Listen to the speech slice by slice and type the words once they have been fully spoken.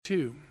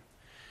2,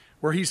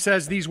 where he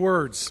says these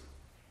words,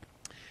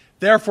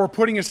 "Therefore,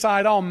 putting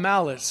aside all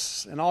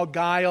malice and all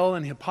guile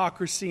and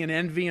hypocrisy and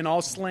envy and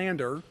all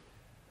slander,"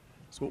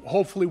 so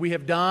hopefully we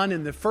have done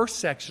in the first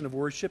section of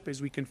worship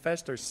as we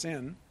confessed our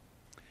sin,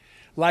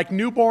 "like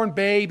newborn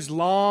babes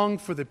long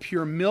for the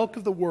pure milk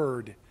of the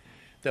word,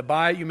 that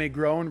by it you may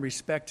grow in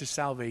respect to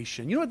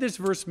salvation." You know what this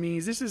verse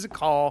means? This is a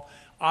call,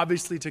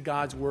 obviously, to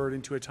God's word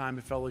and to a time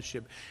of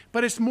fellowship.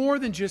 But it's more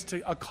than just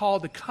a call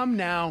to come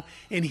now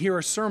and hear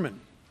a sermon.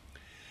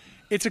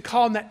 It's a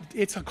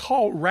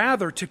call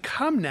rather to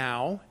come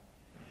now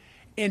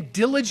and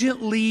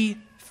diligently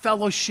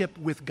fellowship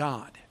with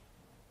God.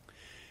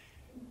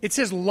 It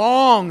says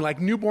long,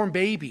 like newborn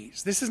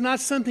babies. This is not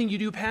something you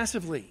do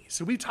passively.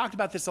 So we've talked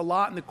about this a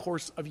lot in the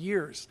course of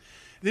years.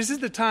 This is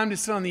the time to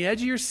sit on the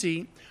edge of your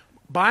seat,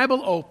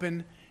 Bible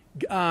open,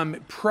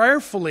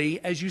 prayerfully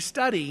as you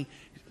study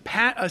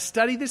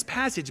this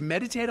passage,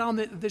 meditate on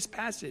this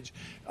passage,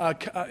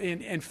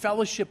 and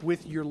fellowship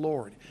with your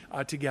Lord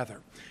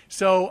together.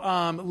 So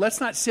let's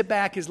not sit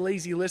back as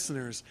lazy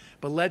listeners,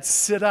 but let's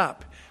sit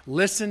up,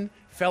 listen,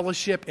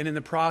 fellowship, and in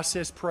the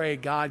process pray,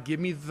 God, give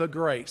me the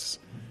grace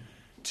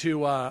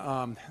to,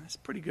 that's a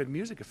pretty good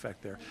music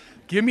effect there.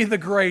 Give me the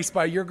grace,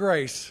 by your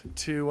grace,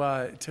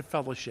 to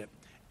fellowship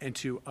and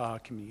to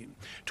commune.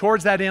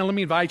 Towards that end, let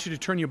me invite you to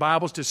turn your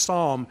Bibles to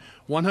Psalm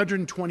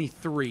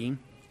 123.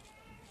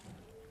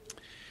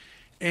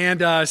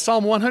 And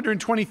Psalm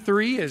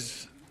 123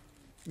 is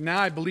now,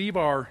 I believe,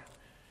 our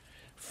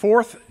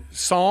fourth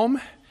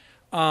psalm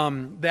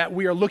that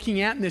we are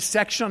looking at in this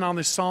section on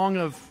the Song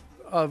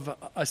of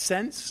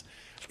Ascents.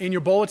 In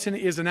your bulletin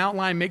is an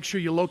outline. Make sure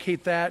you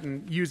locate that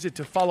and use it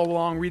to follow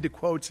along, read the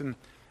quotes, and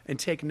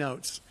take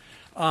notes.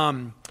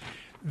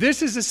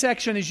 This is a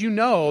section, as you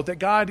know, that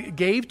God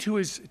gave to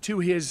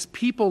his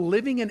people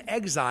living in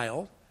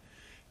exile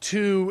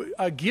to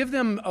give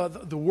them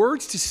the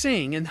words to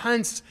sing, and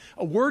hence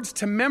words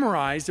to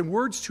memorize and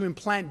words to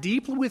implant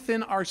deeply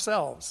within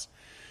ourselves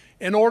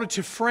in order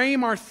to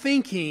frame our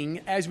thinking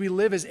as we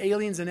live as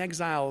aliens and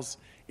exiles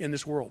in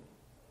this world.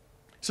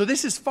 So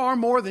this is far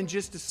more than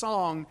just a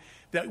song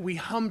that we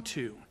hum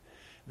to.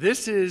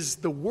 This is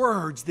the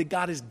words that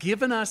God has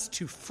given us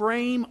to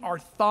frame our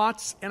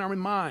thoughts and our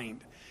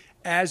mind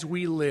as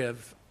we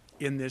live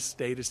in this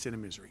state of sin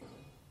and misery.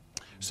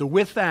 So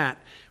with that,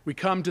 we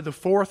come to the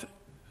fourth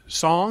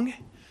song.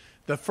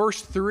 The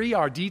first three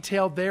are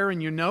detailed there in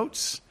your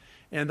notes,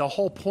 and the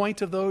whole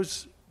point of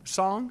those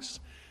songs.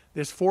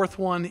 This fourth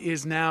one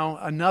is now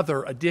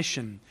another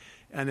addition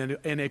and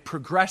a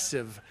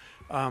progressive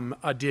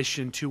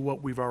addition to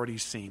what we've already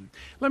seen.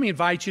 Let me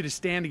invite you to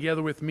stand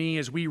together with me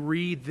as we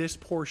read this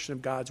portion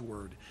of God's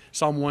Word,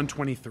 Psalm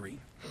 123.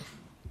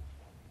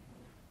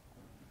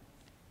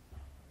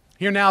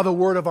 Hear now the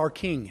word of our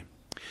King.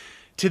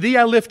 To thee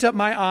I lift up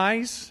my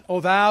eyes, O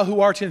thou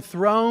who art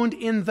enthroned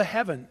in the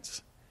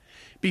heavens.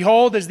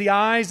 Behold, as the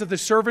eyes of the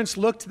servants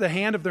look to the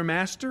hand of their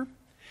master,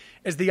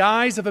 as the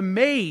eyes of a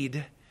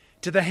maid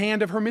to the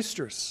hand of her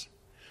mistress,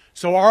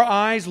 so our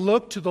eyes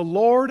look to the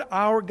Lord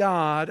our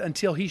God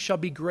until he shall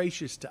be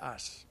gracious to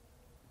us.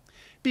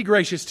 Be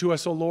gracious to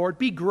us, O Lord,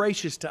 be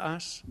gracious to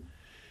us,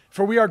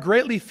 for we are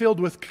greatly filled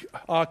with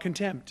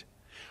contempt.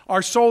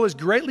 Our soul is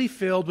greatly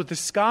filled with the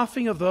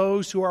scoffing of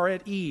those who are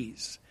at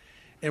ease,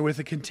 and with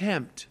the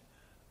contempt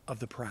of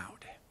the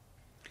proud.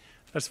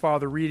 Let's follow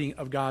the reading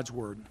of God's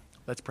Word.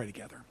 Let's pray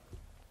together.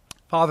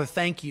 Father,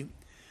 thank you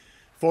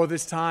for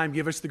this time.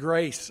 Give us the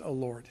grace, O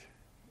Lord,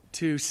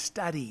 to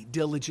study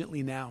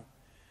diligently now,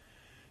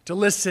 to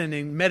listen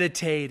and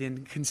meditate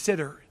and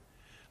consider.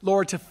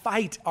 Lord, to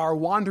fight our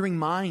wandering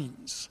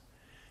minds,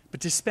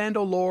 but to spend,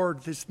 O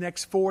Lord, this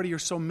next 40 or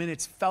so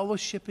minutes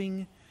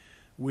fellowshipping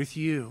with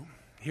you.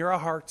 Hear our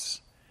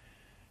hearts.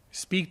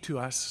 Speak to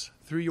us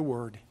through your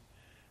word.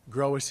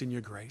 Grow us in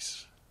your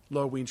grace.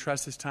 Lord, we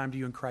entrust this time to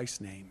you in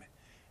Christ's name.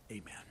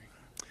 Amen.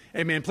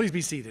 Amen. Please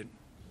be seated.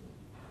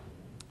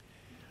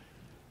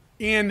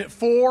 In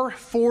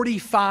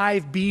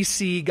 445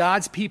 BC,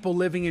 God's people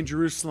living in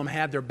Jerusalem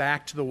had their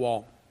back to the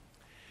wall.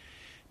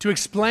 To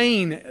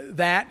explain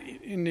that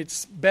in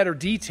its better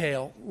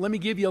detail, let me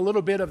give you a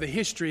little bit of the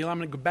history. I'm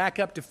going to go back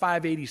up to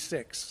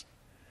 586.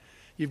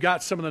 You've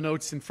got some of the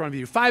notes in front of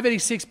you.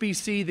 586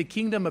 BC, the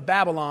kingdom of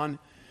Babylon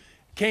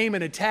came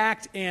and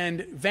attacked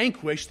and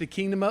vanquished the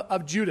kingdom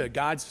of Judah,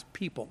 God's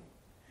people.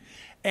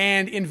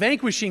 And in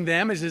vanquishing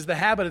them, as is the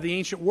habit of the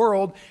ancient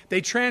world,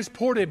 they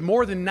transported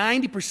more than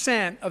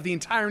 90% of the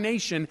entire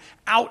nation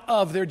out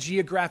of their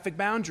geographic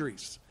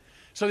boundaries.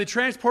 So they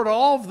transported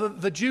all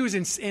of the Jews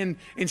and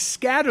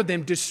scattered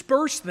them,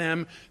 dispersed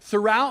them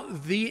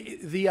throughout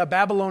the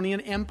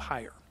Babylonian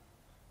Empire.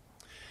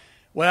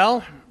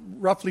 Well,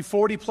 roughly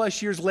 40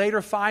 plus years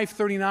later,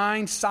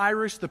 539,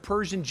 Cyrus, the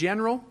Persian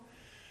general,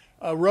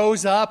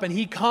 rose up and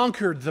he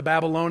conquered the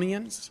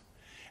Babylonians.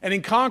 And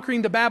in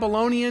conquering the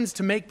Babylonians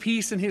to make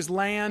peace in his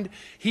land,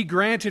 he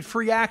granted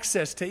free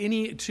access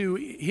to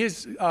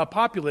his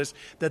populace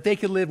that they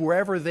could live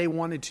wherever they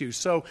wanted to.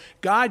 So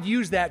God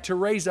used that to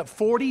raise up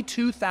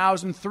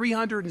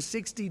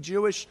 42,360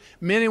 Jewish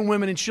men and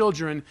women and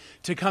children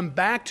to come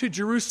back to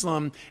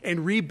Jerusalem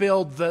and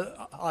rebuild the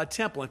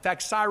temple. In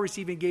fact, Cyrus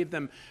even gave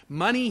them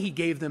money. He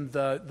gave them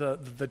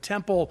the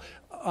temple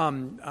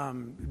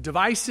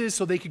devices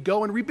so they could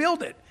go and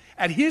rebuild it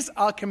at his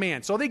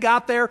command. So they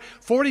got there,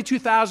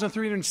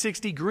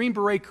 42,360 Green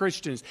Beret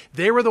Christians.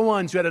 They were the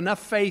ones who had enough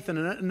faith and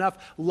enough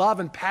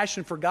love and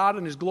passion for God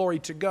and his glory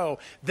to go.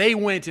 They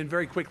went and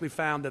very quickly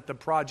found that the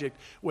project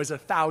was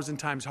 1,000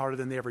 times harder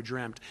than they ever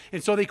dreamt.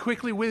 And so they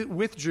quickly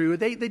withdrew.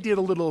 They did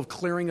a little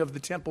clearing of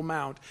the Temple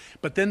Mount,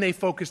 but then they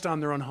focused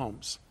on their own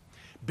homes,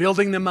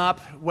 building them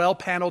up,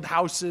 well-paneled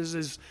houses,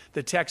 as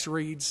the text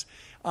reads.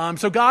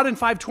 So God in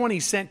 520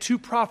 sent two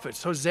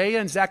prophets,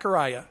 Haggai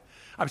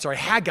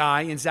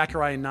and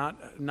Zechariah,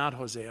 not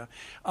Hosea.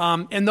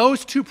 And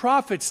those two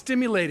prophets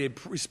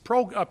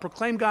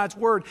proclaimed God's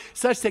word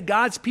such that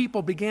God's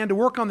people began to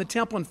work on the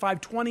temple in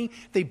 520.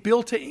 They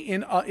built it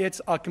in its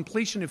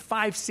completion in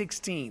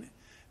 516.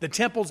 The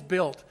temple's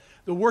built.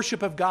 The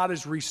worship of God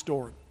is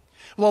restored.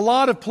 Well, a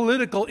lot of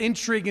political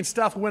intrigue and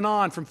stuff went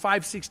on from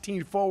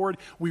 516 forward.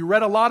 We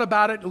read a lot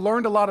about it,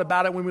 learned a lot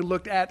about it when we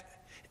looked at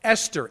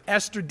Esther.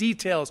 Esther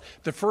details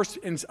the first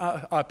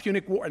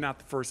Punic War, not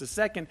the first, the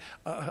second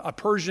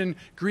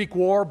Persian-Greek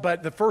war,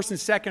 but the first and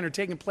second are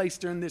taking place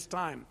during this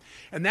time.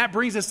 And that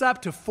brings us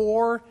up to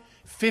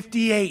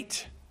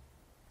 458.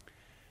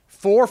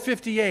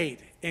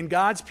 458. And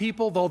God's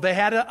people, though they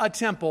had a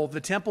temple,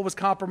 the temple was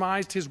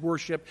compromised, his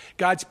worship.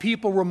 God's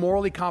people were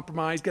morally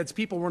compromised. God's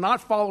people were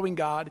not following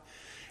God.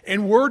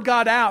 And word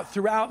got out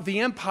throughout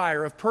the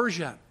empire of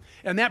Persia.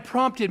 And that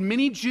prompted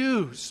many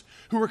Jews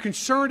who were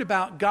concerned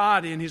about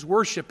God and his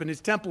worship and his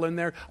temple and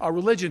their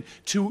religion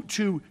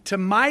to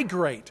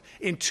migrate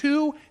in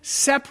two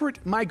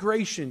separate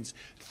migrations,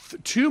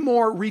 two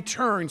more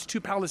returns to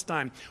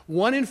Palestine.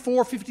 One in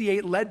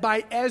 458 led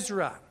by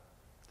Ezra.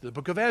 The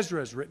book of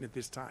Ezra is written at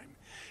this time.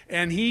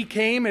 And he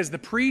came as the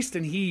priest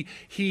and he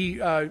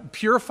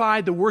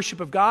purified the worship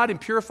of God and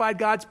purified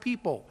God's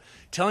people,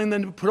 telling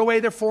them to put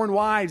away their foreign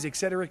wives,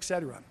 etc.,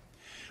 etc.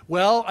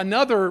 Well,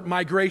 another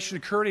migration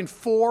occurred in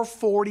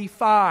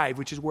 445,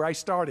 which is where I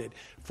started.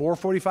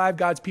 445,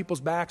 God's people's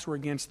backs were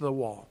against the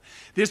wall.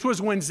 This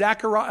was when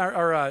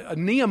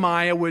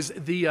Nehemiah was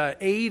the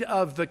aide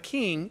of the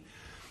king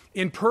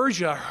in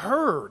Persia,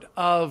 heard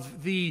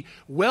of the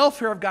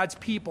welfare of God's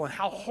people and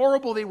how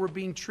horrible they were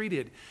being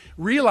treated,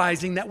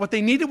 realizing that what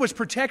they needed was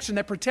protection.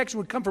 That protection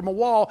would come from a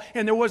wall,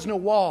 and there was no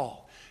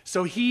wall.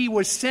 So he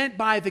was sent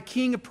by the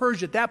king of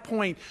Persia at that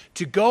point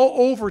to go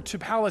over to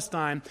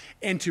Palestine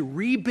and to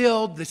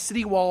rebuild the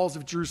city walls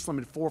of Jerusalem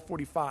in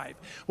 445.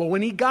 Well,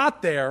 when he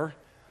got there,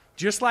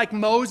 just like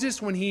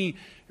Moses when he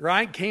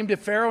came to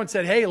Pharaoh and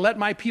said, hey, let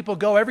my people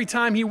go. Every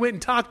time he went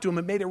and talked to him,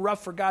 it made it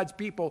rough for God's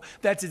people.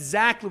 That's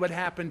exactly what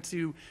happened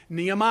to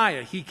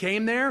Nehemiah. He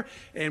came there,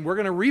 and we're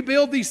going to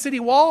rebuild these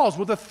city walls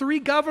with the three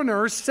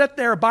governors set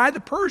there by the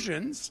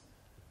Persians.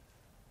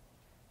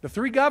 The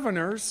three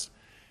governors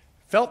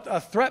felt a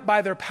threat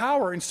by their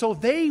power, and so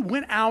they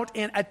went out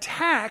and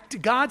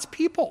attacked God's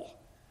people.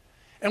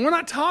 And we're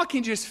not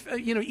talking just,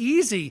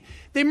 easy.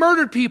 They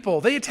murdered people.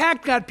 They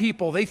attacked God's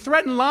people. They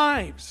threatened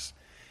lives.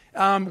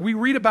 We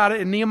read about it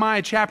in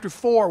Nehemiah chapter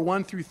 4,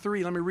 1 through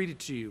 3. Let me read it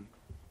to you.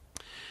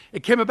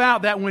 It came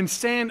about that when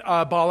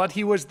Sanballat,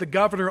 he was the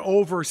governor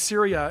over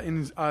Syria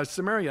in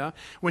Samaria,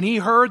 when he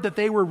heard that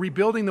they were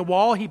rebuilding the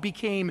wall, he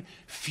became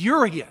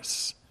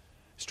furious.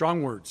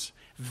 Strong words.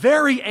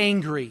 Very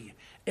angry,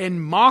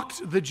 and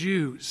mocked the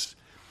Jews.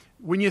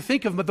 When you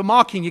think of the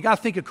mocking, you got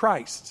to think of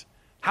Christ,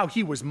 how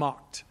he was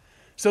mocked.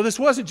 So this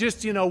wasn't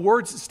just,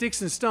 words,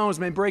 sticks and stones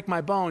may break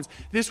my bones.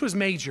 This was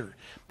major.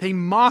 They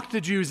mocked the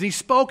Jews. He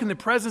spoke in the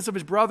presence of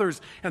his brothers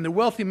and the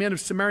wealthy men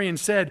of Samaria and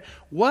said,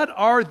 what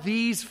are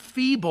these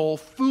feeble,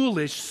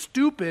 foolish,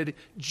 stupid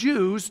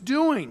Jews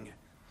doing?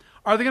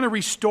 Are they going to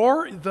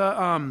restore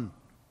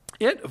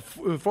it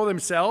for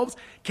themselves?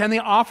 Can they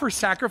offer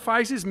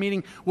sacrifices,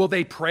 meaning will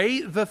they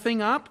pray the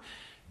thing up?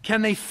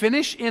 Can they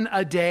finish in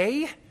a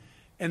day?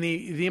 And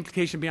the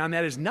implication beyond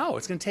that is no,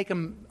 it's going to take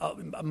them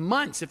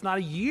months, if not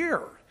a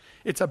year.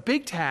 It's a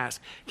big task.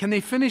 Can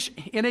they finish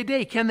in a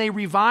day? Can they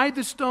revive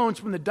the stones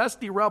from the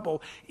dusty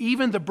rubble,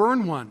 even the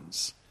burned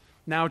ones?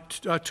 Now,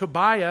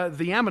 Tobiah,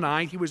 the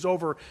Ammonite, he was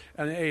over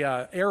an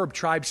Arab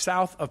tribe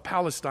south of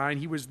Palestine.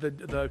 He was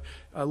the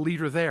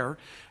leader there.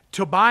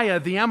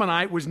 Tobiah, the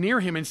Ammonite, was near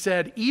him and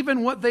said,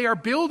 even what they are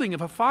building, if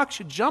a fox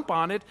should jump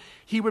on it,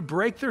 he would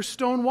break their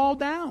stone wall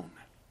down.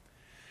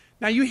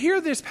 Now, you hear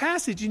this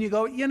passage and you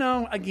go,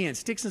 again,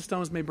 sticks and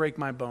stones may break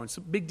my bones. It's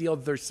a big deal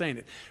that they're saying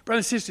it.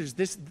 Brothers and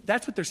sisters,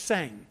 that's what they're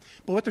saying.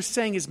 But what they're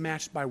saying is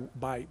matched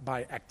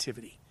by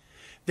activity.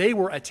 They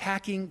were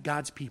attacking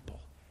God's people.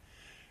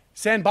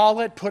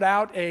 Sanballat put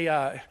out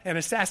an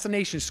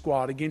assassination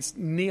squad against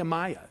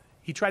Nehemiah.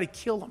 He tried to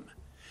kill him.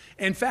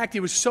 In fact, it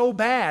was so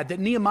bad that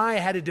Nehemiah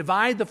had to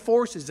divide the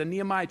forces in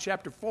Nehemiah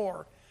chapter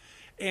 4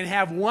 and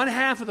have one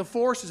half of the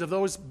forces of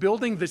those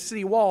building the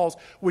city walls,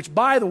 which,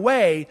 by the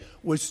way,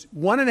 was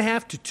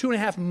 1.5 to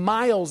 2.5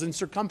 miles in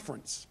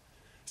circumference.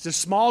 It's a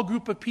small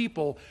group of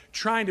people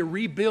trying to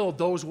rebuild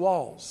those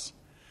walls.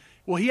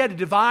 Well, he had to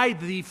divide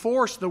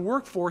the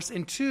workforce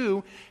in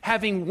two,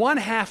 having one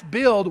half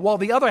build while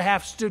the other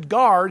half stood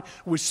guard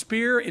with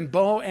spear and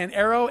bow and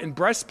arrow and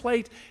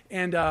breastplate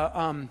and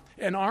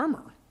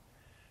armor.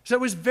 So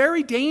it was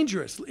very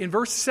dangerous. In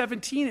verse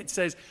 17 it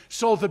says,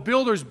 so the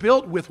builders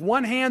built with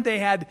one hand they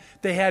had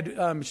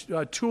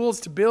tools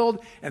to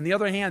build, and the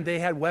other hand they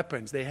had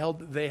weapons. They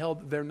held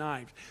their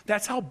knives.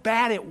 That's how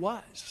bad it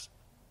was.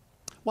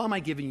 Why am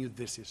I giving you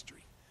this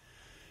history?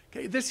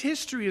 Okay, this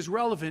history is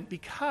relevant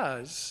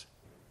because,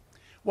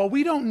 while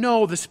we don't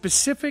know the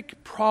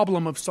specific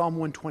problem of Psalm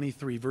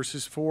 123,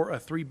 verses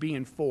 3b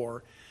and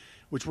 4,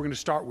 which we're going to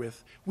start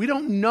with, we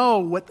don't know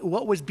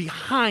what was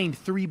behind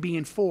 3b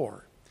and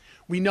 4.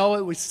 We know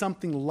it was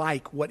something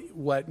like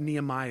what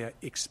Nehemiah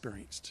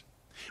experienced.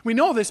 We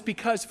know this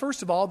because,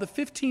 first of all, the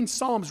 15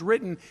 Psalms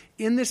written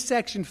in this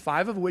section,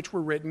 5 of which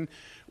were written,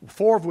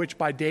 4 of which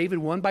by David,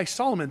 1 by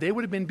Solomon, they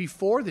would have been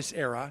before this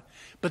era.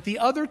 But the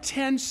other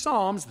 10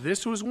 Psalms,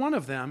 this was one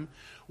of them,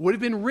 would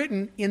have been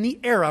written in the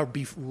era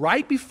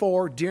right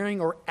before,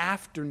 during, or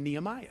after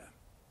Nehemiah.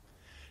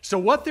 So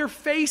what they're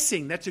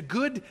facing, that's a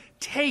good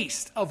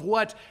taste of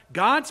what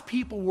God's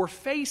people were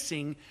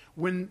facing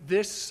when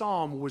this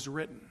psalm was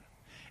written.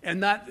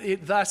 And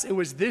thus, it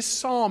was this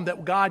psalm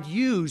that God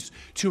used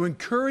to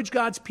encourage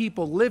God's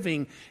people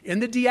living in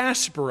the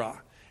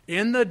diaspora,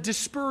 in the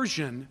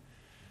dispersion,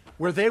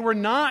 where they were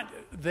not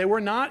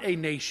a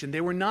nation, they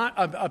were not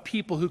a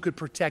people who could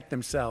protect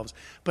themselves,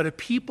 but a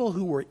people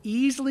who were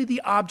easily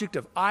the object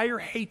of ire,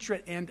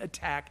 hatred, and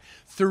attack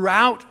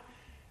throughout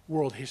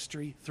world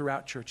history,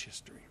 throughout church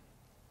history.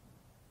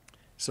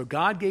 So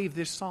God gave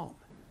this psalm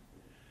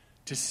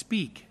to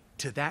speak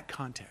to that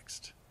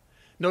context.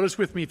 Notice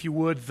with me, if you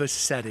would, the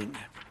setting.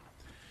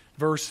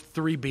 Verse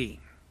 3b.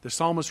 The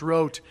psalmist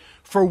wrote,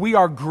 "For we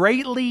are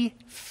greatly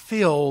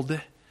filled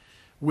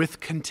with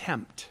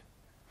contempt.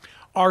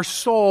 Our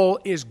soul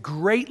is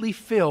greatly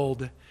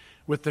filled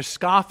with the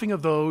scoffing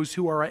of those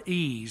who are at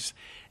ease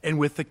and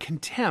with the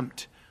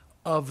contempt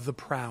of the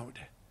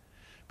proud."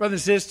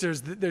 Brothers and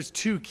sisters, there's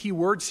two key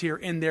words here,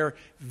 and they're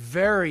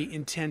very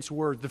intense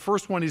words. The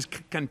first one is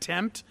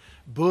contempt,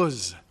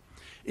 buz.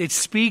 It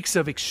speaks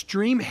of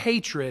extreme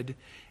hatred,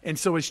 and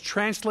so is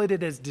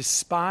translated as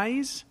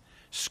despise,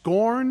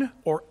 scorn,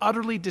 or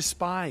utterly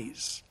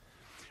despise.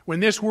 When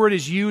this word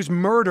is used,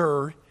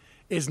 murder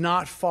is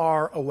not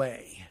far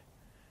away.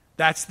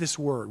 That's this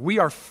word. We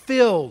are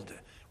filled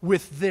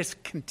with this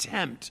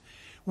contempt.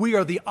 We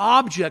are the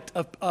object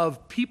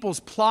of people's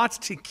plots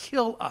to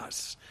kill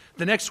us.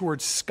 The next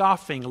word,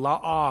 scoffing,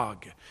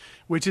 la'ag,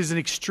 which is an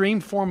extreme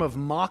form of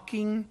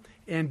mocking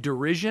and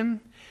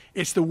derision.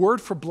 It's the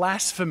word for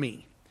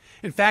blasphemy.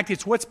 In fact,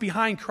 it's what's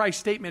behind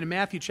Christ's statement in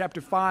Matthew chapter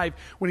 5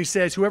 when he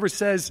says, "Whoever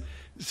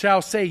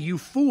shall say, 'You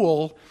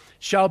fool,'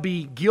 shall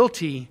be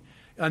guilty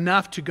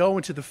enough to go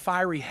into the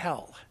fiery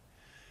hell."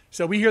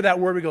 So we hear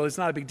that word, we go, it's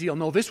not a big deal.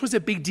 No, this was a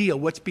big deal.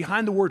 What's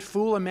behind the word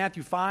fool in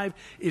Matthew 5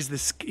 is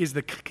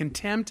the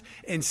contempt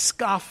and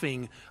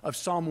scoffing of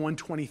Psalm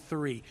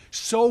 123.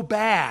 So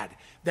bad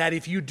that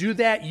if you do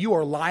that, you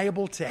are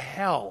liable to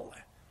hell.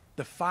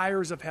 The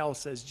fires of hell,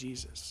 says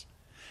Jesus.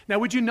 Now,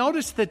 would you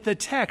notice that the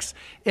text,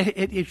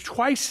 it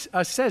twice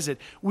says it,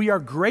 we are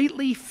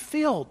greatly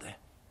filled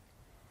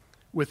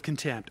with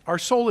contempt. Our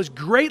soul is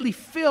greatly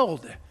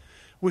filled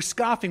with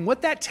scoffing.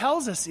 What that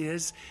tells us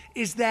is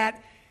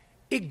that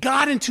it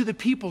got into the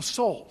people's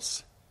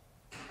souls.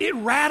 It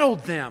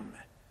rattled them.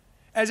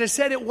 As I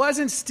said, it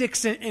wasn't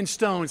sticks and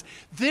stones.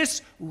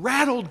 This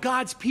rattled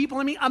God's people.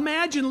 I mean,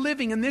 imagine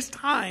living in this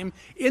time,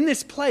 in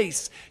this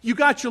place. You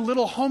got your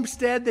little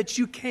homestead that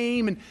you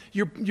came, and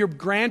your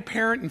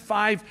grandparent in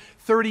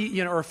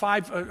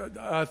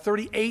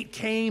 538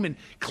 came and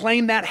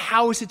claimed that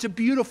house. It's a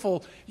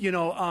beautiful,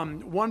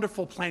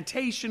 wonderful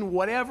plantation,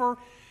 whatever.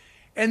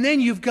 And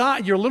then you're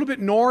a little bit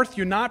north.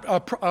 You're not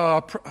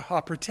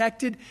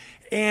protected.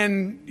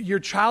 And your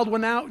child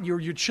went out,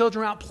 your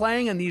children were out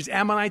playing, and these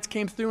Ammonites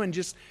came through and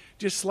just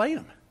slayed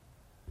them.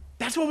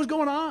 That's what was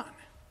going on.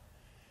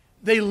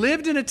 They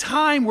lived in a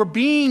time where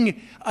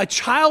being a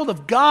child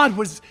of God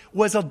was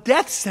a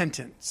death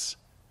sentence.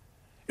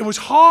 It was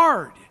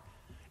hard.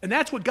 And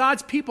that's what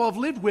God's people have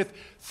lived with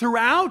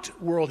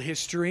throughout world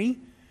history.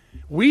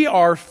 We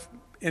are,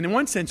 in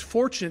one sense,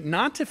 fortunate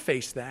not to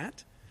face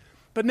that.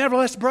 But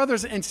nevertheless,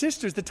 brothers and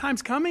sisters, the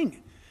time's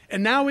coming,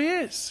 and now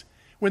is,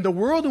 when the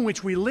world in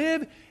which we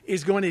live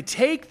is going to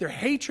take their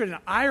hatred and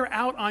ire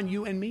out on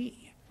you and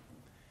me.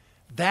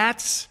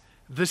 That's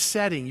the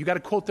setting. You got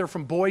a quote there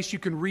from Boyce. You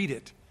can read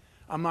it.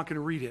 I'm not going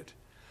to read it.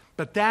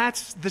 But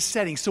that's the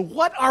setting. So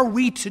what are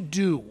we to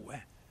do?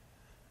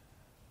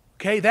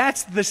 Okay,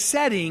 that's the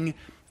setting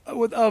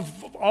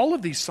of all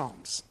of these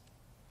Psalms.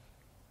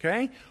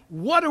 Okay?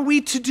 What are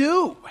we to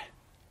do?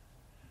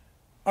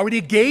 Are we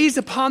to gaze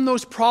upon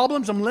those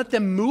problems and let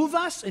them move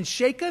us and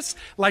shake us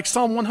like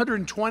Psalm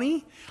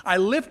 120? I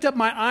lift up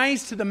my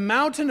eyes to the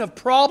mountain of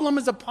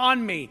problems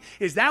upon me.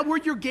 Is that where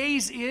your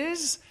gaze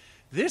is?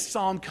 This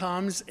psalm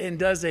comes and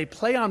does a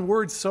play on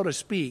words, so to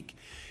speak.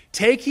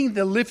 Taking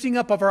the lifting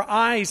up of our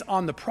eyes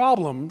on the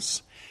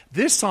problems,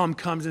 this psalm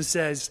comes and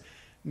says,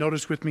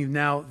 notice with me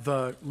now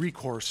the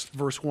recourse,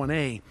 verse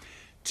 1a,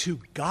 to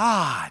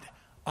God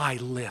I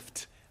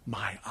lift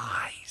my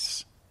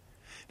eyes.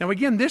 Now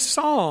again, this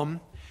psalm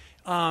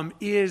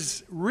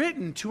is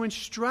written to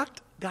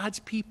instruct God's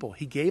people.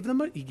 He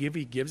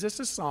gives us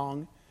a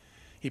song.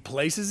 He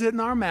places it in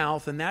our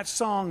mouth, and that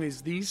song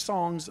is these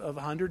songs of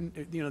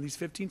 100, these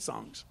 15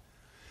 songs.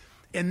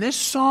 And this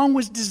song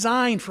was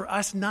designed for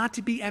us not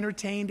to be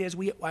entertained as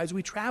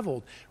we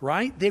traveled,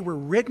 right? They were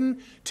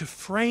written to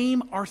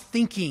frame our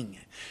thinking.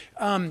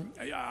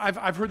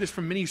 I've heard this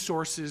from many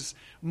sources,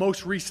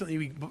 most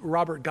recently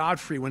Robert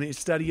Godfrey, when his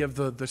study of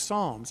the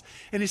Psalms.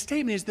 And his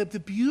statement is that the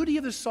beauty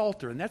of the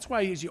Psalter, and that's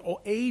why as you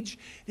age,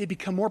 they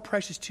become more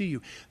precious to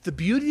you. The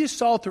beauty of the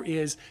Psalter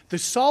is, the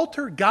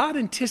Psalter, God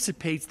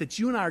anticipates that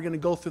you and I are going to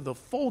go through the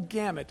full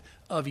gamut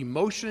of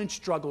emotion and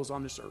struggles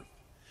on this earth.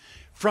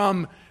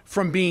 From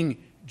being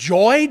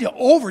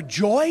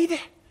overjoyed,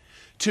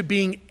 to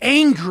being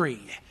angry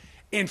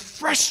and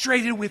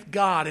frustrated with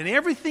God and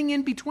everything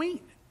in between.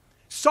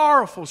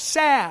 Sorrowful,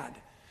 sad,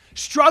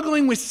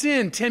 struggling with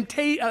sin,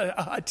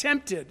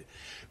 tempted,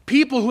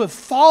 people who have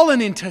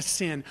fallen into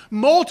sin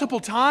multiple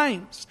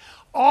times.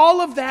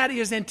 All of that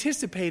is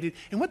anticipated.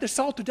 And what the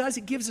Psalter does,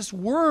 it gives us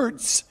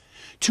words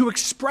to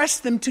express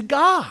them to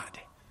God.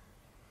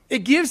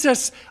 It gives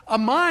us a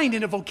mind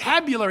and a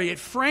vocabulary. It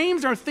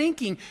frames our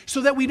thinking so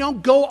that we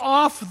don't go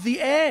off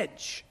the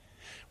edge.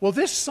 Well,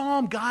 this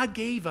psalm God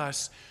gave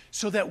us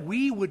so that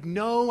we would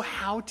know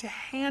how to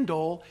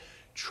handle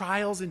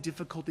trials and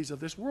difficulties of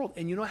this world.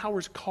 And you know how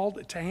we're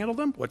called to handle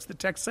them? What's the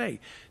text say?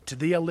 To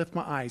thee I lift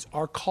my eyes.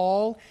 Our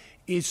call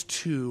is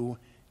to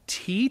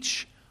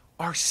teach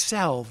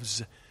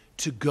ourselves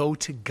to go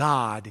to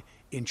God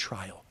in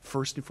trial,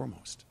 first and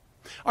foremost.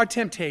 Our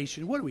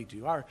temptation, what do we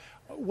do?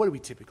 What do we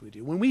typically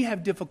do? When we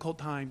have difficult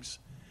times,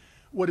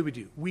 what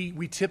do?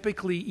 We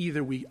typically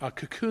either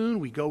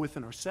cocoon, we go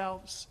within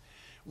ourselves,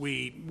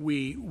 we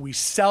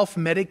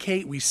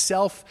self-medicate, we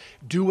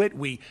self-do it,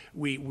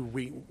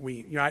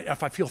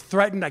 if I feel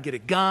threatened, I get a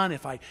gun.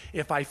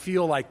 If I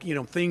feel like,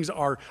 things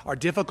are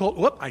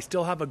difficult, I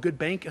still have a good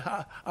bank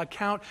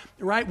account,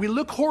 right? We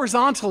look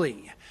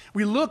horizontally.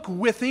 We look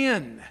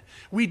within.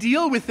 We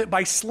deal with it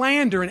by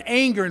slander and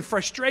anger and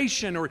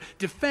frustration or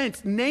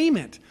defense, name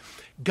it.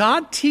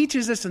 God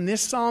teaches us in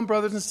this psalm,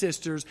 brothers and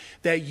sisters,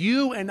 that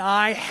you and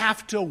I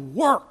have to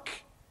work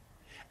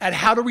at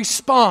how to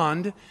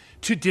respond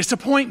to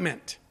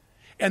disappointment.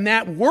 And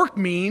that work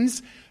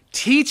means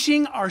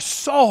teaching our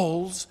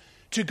souls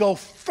to go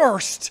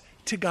first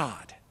to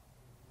God.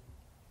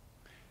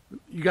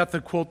 You got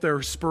the quote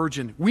there,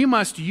 Spurgeon. We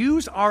must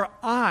use our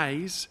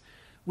eyes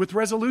with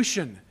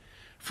resolution,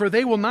 for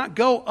they will not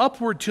go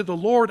upward to the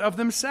Lord of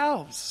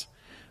themselves.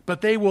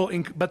 But they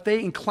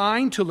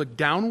incline to look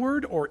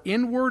downward or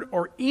inward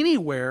or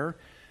anywhere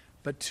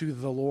but to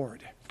the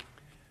Lord.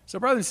 So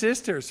brothers and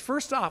sisters,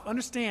 first off,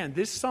 understand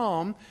this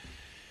psalm,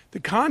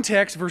 the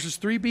context, verses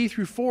 3b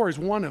through 4, is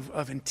one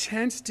of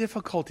intense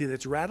difficulty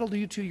that's rattled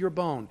you to your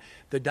bone.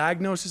 The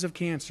diagnosis of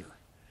cancer,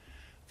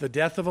 the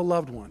death of a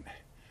loved one,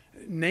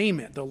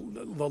 name it, the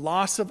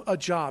loss of a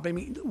job. I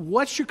mean,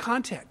 what's your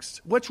context?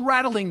 What's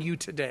rattling you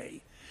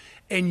today?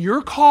 And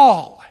your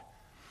call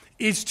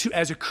is to,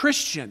 as a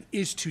Christian,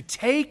 is to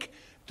take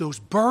those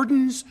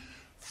burdens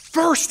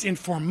first and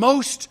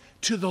foremost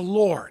to the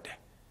Lord.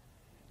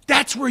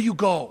 That's where you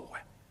go.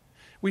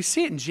 We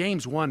see it in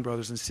James 1,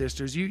 brothers and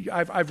sisters.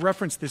 I've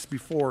referenced this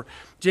before.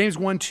 James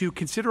 1:2,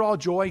 consider all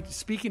joy,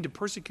 speaking to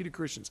persecuted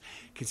Christians.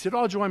 Consider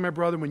all joy, my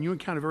brother, when you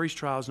encounter various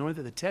trials, knowing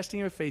that the testing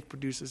of your faith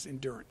produces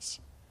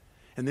endurance.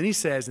 And then he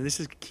says, and this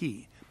is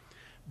key,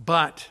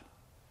 but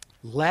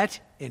let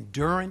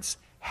endurance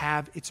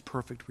have its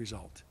perfect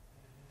result.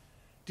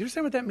 Do you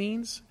understand what that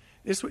means?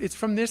 It's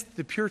from this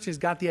the Puritans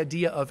got the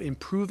idea of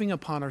improving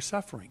upon our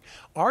suffering.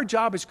 Our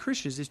job as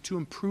Christians is to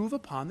improve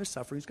upon the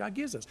sufferings God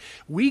gives us.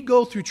 We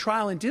go through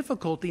trial and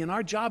difficulty, and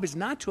our job is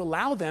not to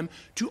allow them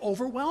to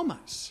overwhelm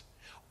us.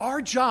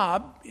 Our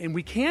job, and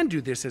we can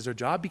do this as our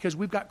job because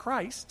we've got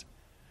Christ.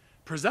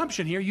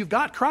 Presumption here, you've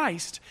got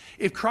Christ.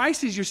 If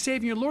Christ is your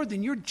Savior and Lord,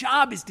 then your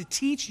job is to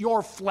teach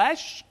your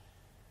flesh,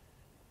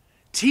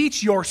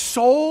 teach your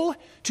soul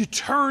to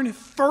turn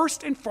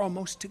first and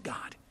foremost to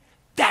God.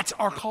 That's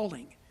our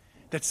calling.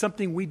 That's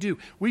something we do.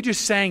 We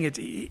just sang,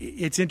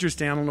 it's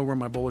interesting, I don't know where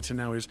my bulletin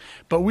now is,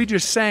 but we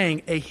just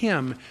sang a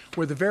hymn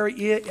where the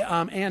very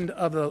end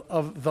of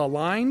the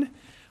line,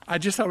 I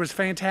just thought it was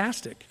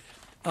fantastic.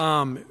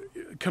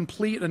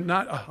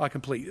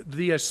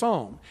 the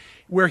psalm,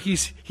 where he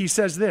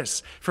says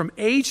this: from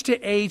age to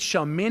age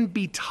shall men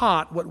be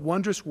taught what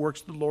wondrous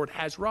works the Lord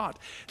has wrought.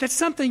 That's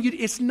something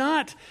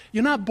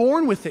you're not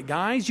born with it,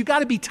 guys. You got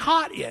to be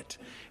taught it.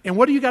 And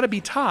what do you got to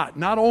be taught?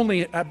 Not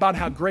only about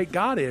how great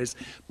God is,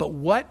 but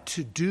what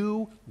to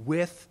do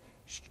with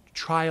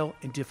trial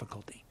and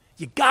difficulty.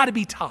 You got to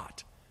be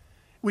taught,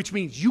 which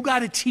means you got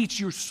to teach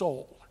your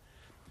soul.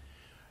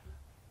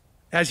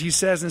 As he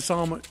says in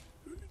Psalm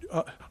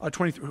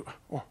 23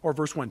 or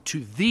verse 1,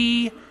 to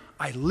thee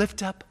I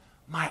lift up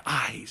my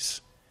eyes.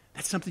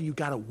 That's something you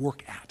got to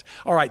work at.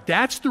 All right,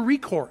 that's the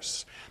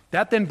recourse.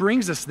 That then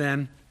brings us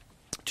then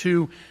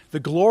to the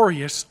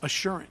glorious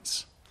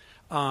assurance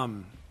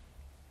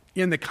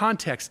in the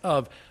context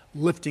of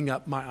lifting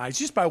up my eyes.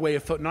 Just by way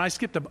of footnote, I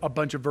skipped a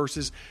bunch of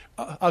verses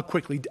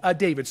quickly.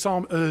 David,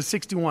 Psalm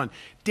 61.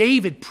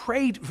 David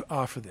prayed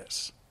for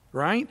this,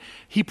 right?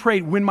 He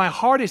prayed, when my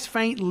heart is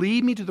faint,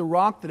 lead me to the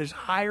rock that is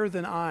higher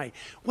than I.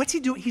 What's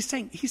he doing?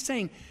 He's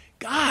saying,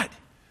 God,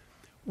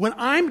 when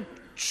I'm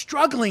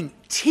struggling,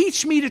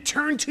 teach me to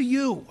turn to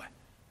you.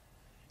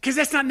 Because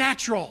that's not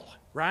natural,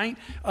 right?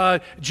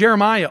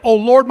 Jeremiah, O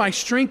Lord, my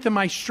strength and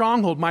my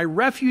stronghold, my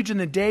refuge in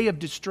the day of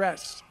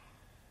distress.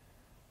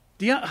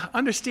 Do you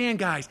understand,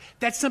 guys?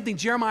 That's something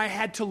Jeremiah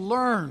had to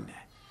learn.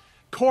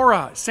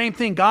 Korah, same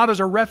thing. God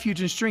is our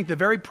refuge and strength, the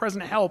very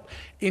present help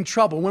in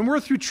trouble. When we're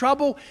through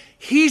trouble,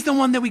 he's the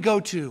one that we go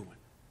to.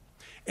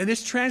 And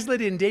this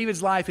translated in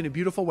David's life in a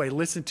beautiful way.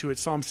 Listen to it,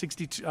 Psalm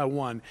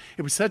 61.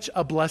 It was such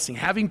a blessing.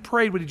 Having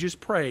prayed what he just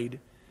prayed,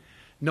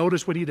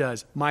 notice what he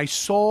does. My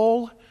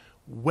soul,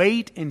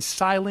 wait in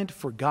silent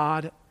for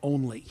God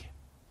only.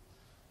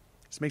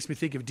 This makes me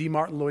think of D.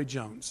 Martin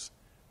Lloyd-Jones.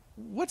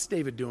 What's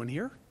David doing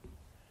here?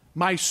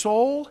 My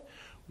soul,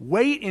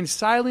 wait in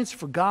silence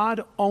for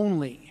God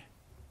only.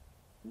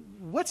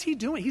 What's he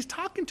doing? He's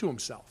talking to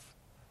himself.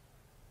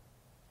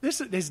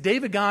 Has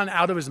David gone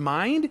out of his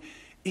mind?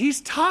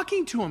 He's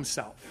talking to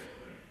himself.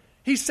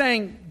 He's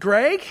saying,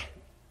 Greg,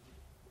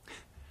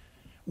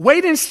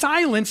 wait in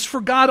silence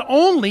for God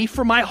only,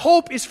 for my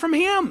hope is from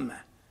him.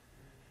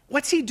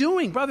 What's he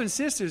doing? Brothers and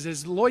sisters,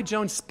 as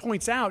Lloyd-Jones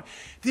points out,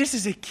 this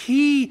is a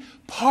key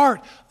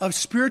part of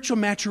spiritual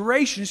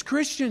maturation as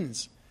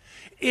Christians.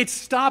 It's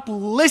stop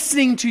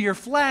listening to your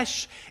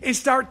flesh and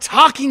start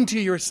talking to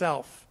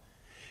yourself.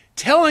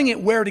 Telling it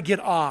where to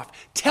get off.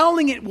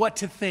 Telling it what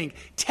to think.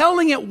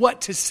 Telling it what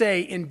to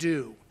say and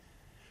do.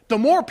 The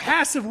more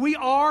passive we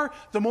are,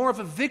 the more of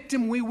a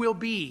victim we will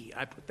be.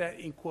 I put that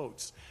in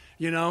quotes.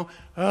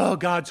 Oh,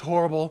 God's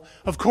horrible.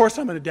 Of course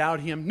I'm going to doubt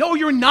him. No,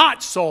 you're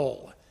not,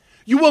 soul.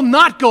 You will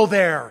not go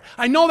there.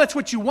 I know that's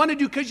what you want to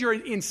do because you're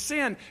in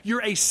sin.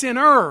 You're a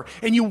sinner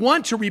and you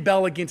want to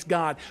rebel against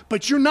God.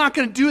 But you're not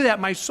going to do that,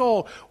 my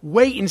soul.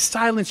 Wait in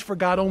silence for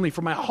God only,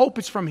 for my hope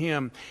is from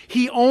him.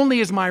 He only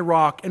is my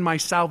rock and my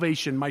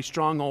salvation, my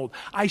stronghold.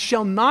 I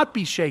shall not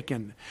be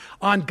shaken.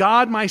 On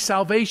God my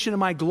salvation and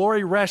my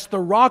glory rest, the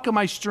rock of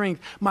my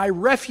strength. My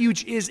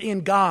refuge is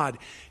in God.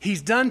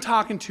 He's done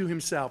talking to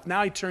himself.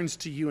 Now he turns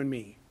to you and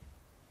me.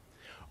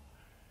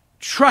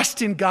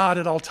 Trust in God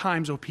at all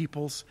times, O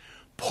peoples.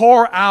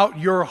 Pour out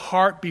your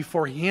heart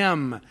before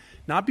him,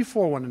 not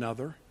before one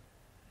another,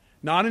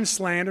 not in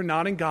slander,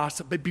 not in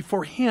gossip, but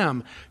before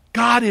him.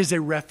 God is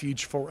a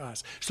refuge for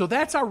us. So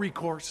that's our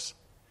recourse.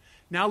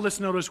 Now let's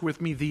notice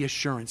with me the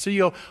assurance. So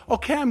you go,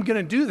 okay, I'm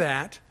going to do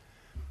that,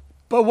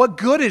 but what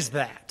good is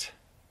that?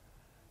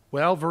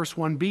 Well, verse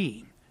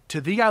 1b,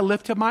 to thee I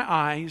lift up my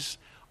eyes,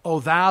 O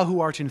thou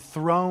who art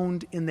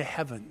enthroned in the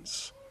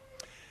heavens.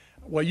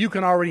 Well, you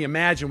can already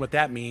imagine what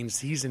that means.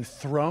 He's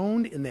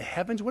enthroned in the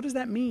heavens. What does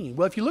that mean?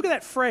 Well, if you look at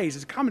that phrase,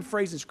 it's a common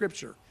phrase in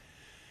Scripture,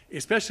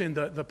 especially in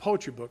the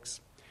poetry books.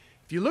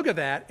 If you look at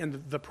that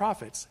in the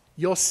prophets,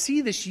 you'll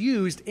see this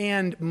used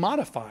and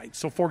modified.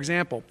 So, for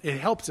example, it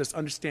helps us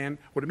understand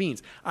what it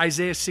means.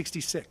 Isaiah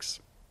 66.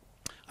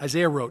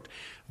 Isaiah wrote,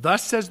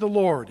 thus says the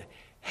Lord,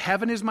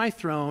 heaven is my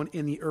throne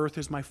and the earth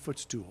is my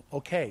footstool.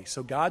 Okay,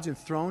 so God's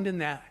enthroned in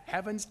the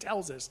heavens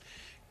tells us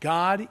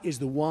God is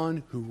the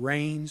one who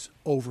reigns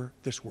over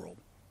this world.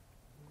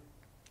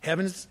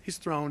 Heaven is his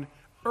throne.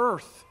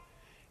 Earth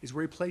is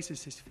where he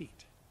places his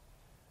feet.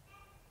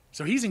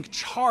 So he's in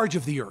charge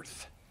of the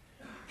earth.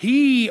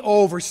 He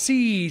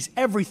oversees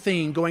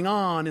everything going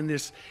on in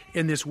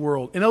this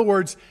world. In other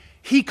words,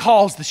 he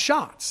calls the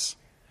shots.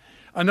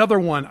 Another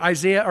one,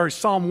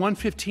 Psalm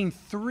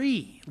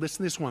 115:3. Listen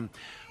to this one.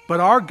 But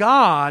our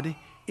God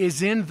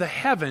is in the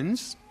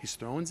heavens. His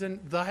throne's in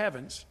the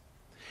heavens.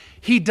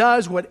 He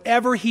does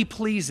whatever he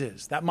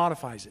pleases. That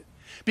modifies it.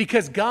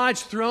 Because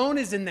God's throne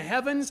is in the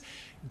heavens,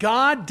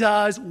 God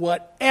does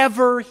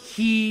whatever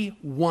he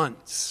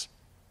wants.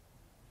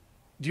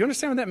 Do you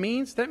understand what that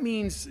means? That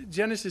means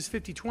Genesis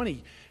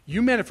 50:20.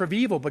 You meant it for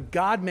evil, but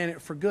God meant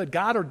it for good.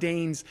 God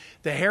ordains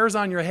the hairs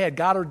on your head.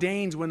 God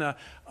ordains when a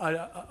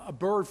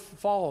bird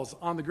falls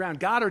on the ground.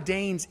 God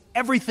ordains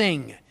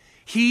everything.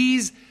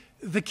 He's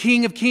the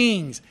King of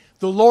Kings,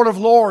 the Lord of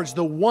Lords,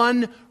 the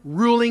one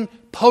ruling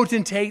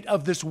potentate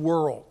of this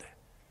world.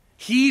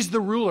 He's the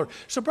ruler.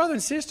 So brothers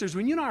and sisters,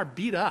 when you and I are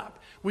beat up,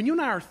 when you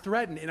and I are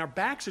threatened and our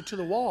backs are to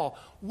the wall,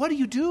 what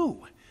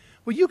do?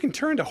 Well, you can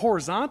turn to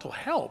horizontal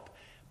help.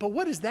 But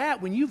what is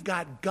that when you've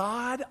got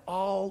God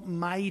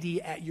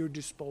Almighty at your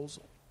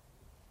disposal?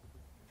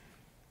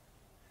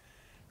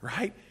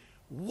 Right?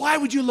 Why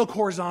would you look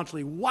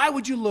horizontally? Why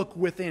would you look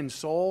within,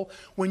 soul,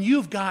 when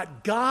you've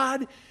got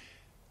God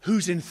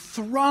who's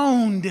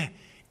enthroned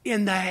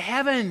in the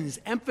heavens,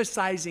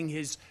 emphasizing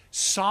his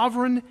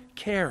sovereign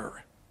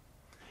care?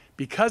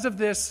 Because of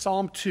this,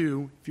 Psalm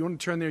 2, if you want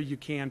to turn there, you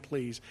can,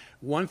 please.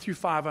 1 through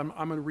 5, I'm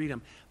going to read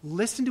them.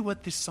 Listen to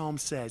what this psalm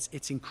says.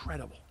 It's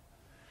incredible.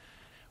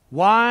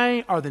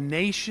 Why are the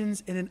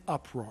nations in an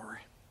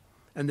uproar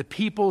and the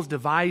peoples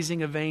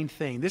devising a vain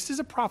thing? This is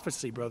a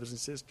prophecy, brothers and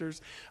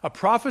sisters. A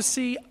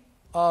prophecy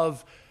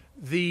of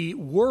the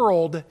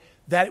world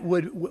that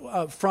would,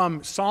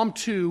 from Psalm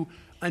 2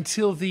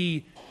 until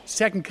the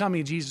second coming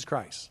of Jesus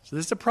Christ. So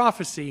this is a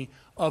prophecy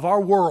of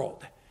our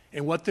world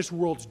and what this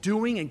world's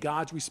doing and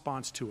God's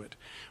response to it.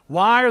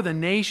 Why are the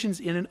nations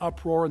in an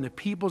uproar and the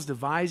peoples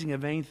devising a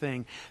vain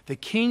thing? The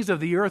kings of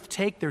the earth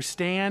take their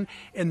stand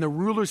and the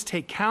rulers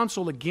take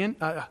counsel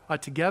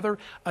together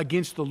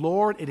against the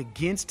Lord and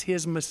against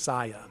his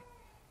Messiah.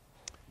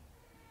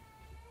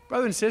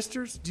 Brothers and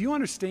sisters, do you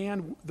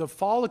understand the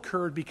fall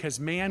occurred because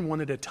man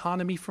wanted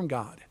autonomy from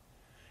God?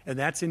 And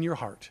that's in your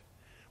heart.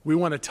 We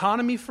want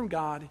autonomy from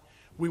God.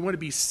 We want to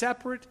be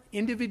separate,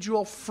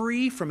 individual,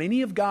 free from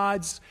any of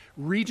God's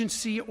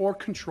regency or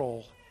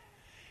control.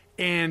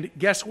 And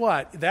guess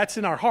what? That's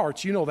in our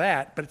hearts. You know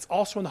that. But it's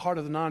also in the heart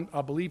of the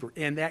non-believer.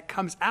 And that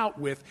comes out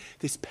with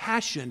this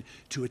passion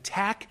to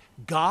attack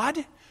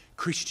God,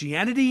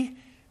 Christianity,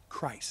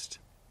 Christ.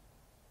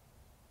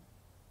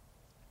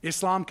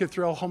 Islam could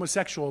throw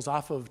homosexuals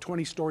off of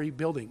 20-story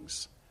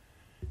buildings.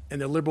 And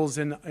the liberals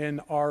in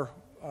our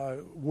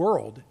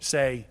world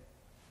say,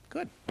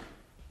 good.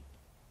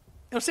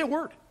 They don't say a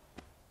word.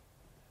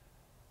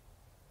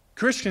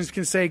 Christians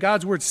can say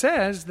God's word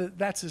says that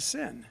that's a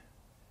sin.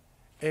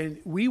 And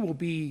we'll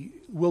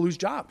lose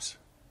jobs.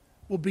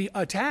 We'll be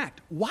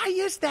attacked. Why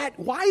is that?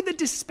 Why the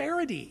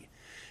disparity?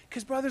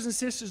 Because brothers and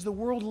sisters, the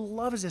world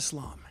loves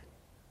Islam.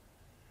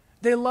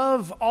 They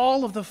love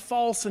all of the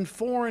false and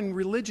foreign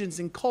religions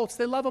and cults.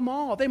 They love them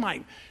all. They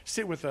might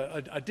sit with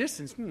a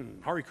distance.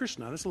 Hare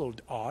Krishna, that's a little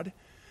odd.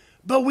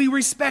 But we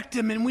respect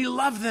them and we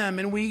love them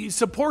and we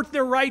support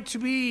their right to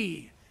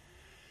be.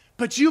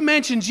 But you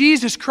mention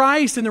Jesus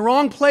Christ in the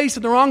wrong place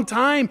at the wrong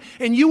time,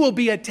 and you will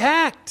be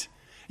attacked.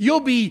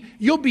 You'll be.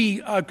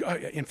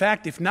 In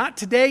fact, if not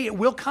today, it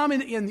will come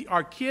in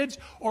our kids'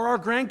 or our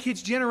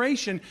grandkids'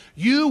 generation.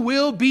 You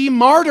will be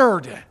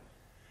martyred.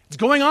 It's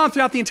going on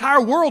throughout the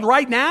entire world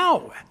right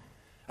now.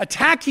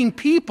 Attacking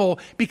people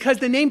because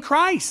they name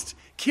Christ.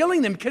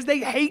 Killing them because they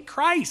hate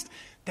Christ.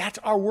 That's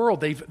our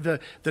world. The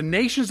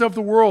nations of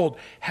the world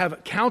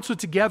have counseled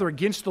together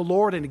against the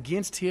Lord and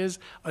against his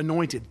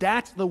anointed.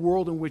 That's the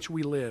world in which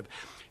we live.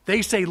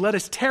 They say, let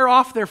us tear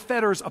off their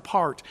fetters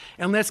apart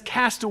and let's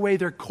cast away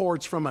their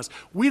cords from us.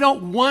 We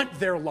don't want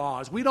their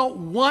laws. We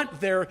don't want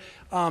their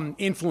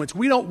influence.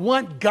 We don't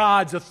want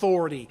God's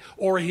authority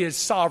or his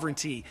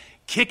sovereignty.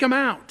 Kick them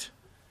out.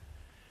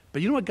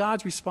 But you know what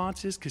God's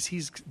response is? Because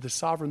he's the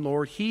sovereign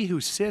Lord. He who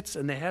sits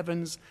in the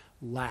heavens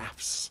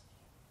laughs.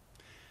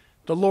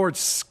 The Lord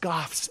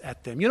scoffs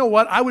at them. You know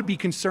what? I would be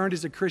concerned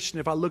as a Christian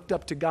if I looked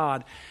up to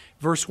God.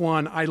 Verse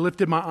 1, I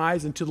lifted my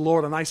eyes unto the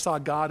Lord and I saw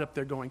God up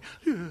there going,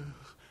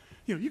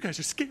 you guys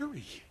are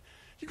scary.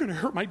 You're going to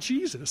hurt my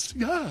Jesus.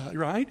 Yeah,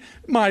 right?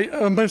 My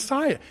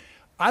Messiah.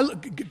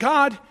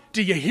 God,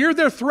 do you hear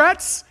their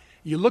threats?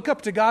 You look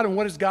up to God and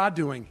what is God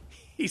doing?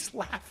 He's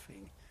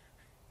laughing.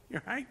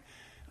 Right?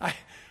 I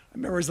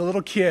remember as a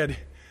little kid,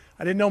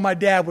 I didn't know my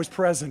dad was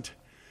present.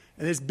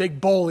 And this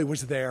big bully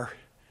was there.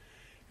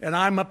 And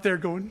I'm up there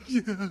going,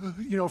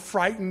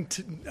 frightened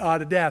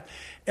to death.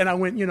 And I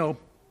went,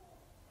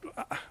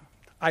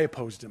 I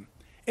opposed him.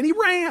 And he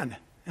ran.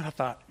 And I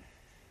thought,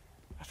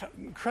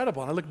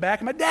 incredible. And I looked back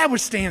and my dad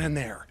was standing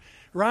there,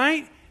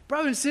 right?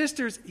 Brothers and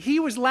sisters,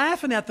 he was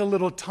laughing at the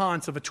little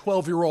taunts of a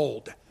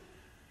 12-year-old.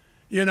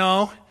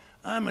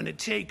 I'm going to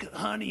take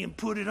honey and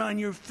put it on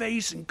your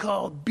face and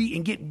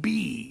get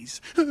bees.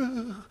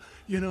 My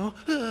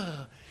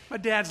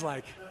dad's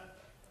like,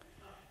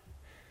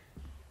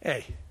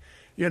 hey.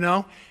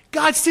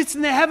 God sits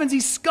in the heavens. He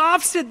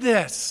scoffs at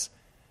this.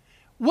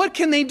 What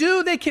can they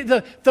do?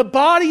 The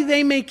body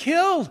they may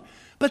kill,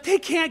 but they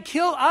can't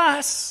kill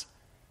us.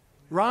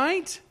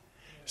 Right?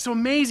 So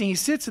amazing. He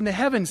sits in the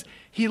heavens.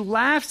 He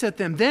laughs at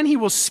them. Then he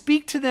will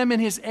speak to them in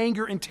his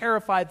anger and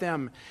terrify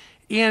them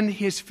in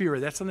his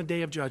fury. That's on the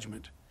day of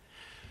judgment.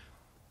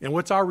 And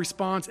what's our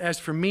response? As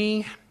for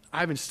me,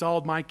 I've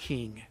installed my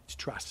king,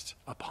 trust,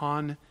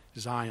 upon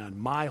Zion,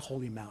 my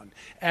holy mountain.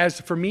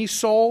 As for me,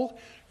 soul,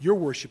 you're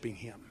worshiping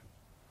him.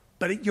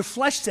 But your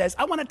flesh says,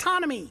 I want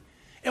autonomy.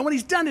 And what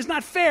he's done is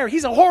not fair.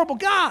 He's a horrible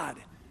God.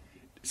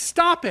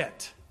 Stop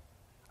it.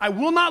 I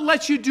will not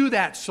let you do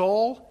that,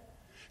 soul.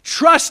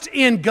 Trust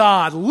in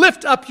God.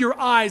 Lift up your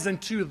eyes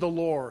unto the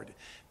Lord.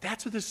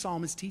 That's what this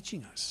psalm is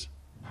teaching us.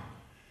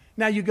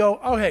 Now you go,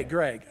 oh, hey,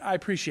 Greg, I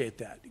appreciate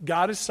that.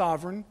 God is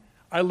sovereign.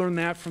 I learned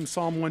that from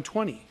Psalm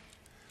 120.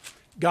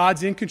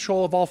 God's in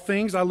control of all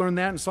things. I learned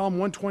that in Psalm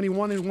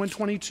 121 and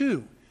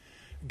 122.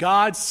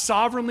 God's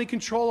sovereignly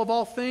control of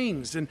all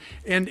things. And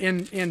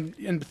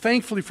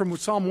thankfully from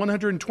Psalm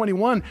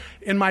 121,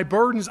 in my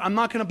burdens, I'm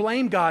not going to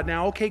blame God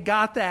now. Okay,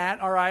 got that.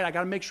 All right, I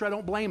got to make sure I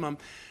don't blame him.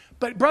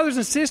 But brothers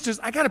and sisters,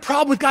 I got a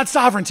problem with God's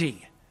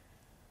sovereignty.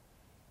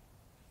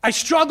 I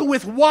struggle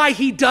with why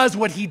he does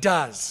what he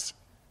does.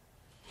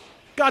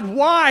 God,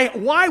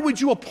 why would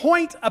you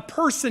appoint a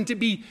person to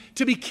be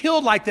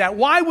killed like that?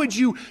 Why would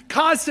you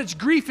cause such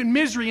grief and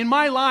misery in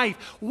my life?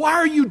 Why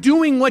are you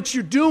doing what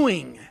you're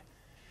doing?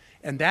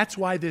 And that's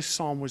why this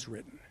psalm was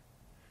written.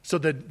 So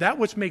that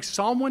what makes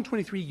Psalm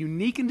 123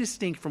 unique and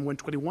distinct from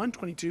 121,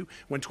 22,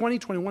 120,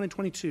 21, and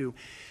 22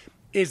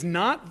 is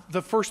not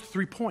the first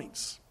 3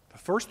 points. The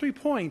first 3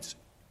 points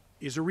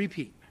is a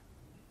repeat.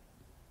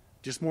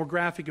 Just more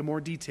graphic and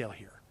more detail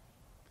here.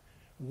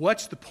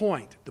 What's the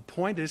point? The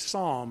point of this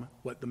psalm,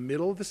 what the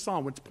middle of the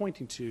psalm, what it's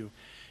pointing to,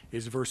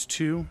 is verse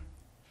 2,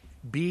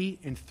 B,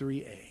 and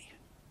 3a.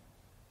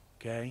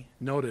 Okay?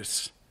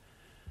 Notice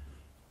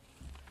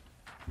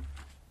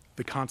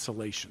the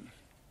consolation.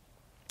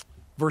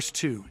 Verse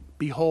 2,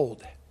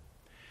 behold,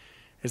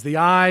 as the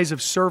eyes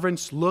of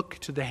servants look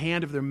to the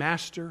hand of their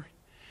master,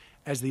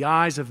 as the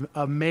eyes of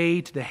a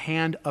maid to the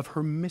hand of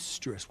her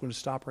mistress. We're going to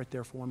stop right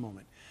there for one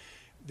moment.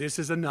 This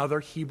is another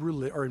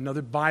Hebrew or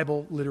another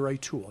Bible literary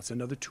tool. It's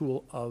another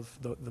tool of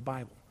the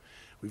Bible.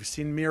 We've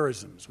seen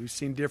merisms. We've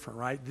seen different,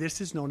 right?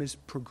 This is known as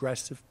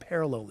progressive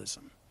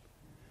parallelism.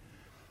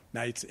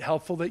 Now, it's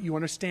helpful that you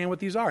understand what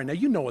these are. Now,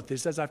 you know what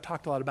this is. I've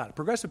talked a lot about it.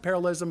 Progressive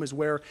parallelism is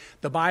where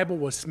the Bible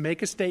will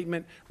make a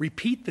statement,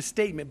 repeat the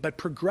statement, but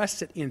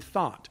progress it in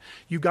thought.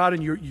 You got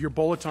in your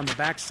bullets on the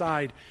back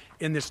side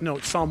in this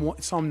note,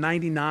 Psalm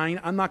 99.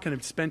 I'm not going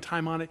to spend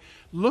time on it.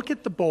 Look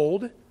at the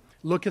bold.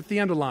 Look at the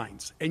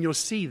underlines, and you'll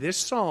see this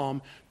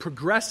psalm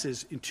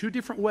progresses in 2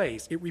 different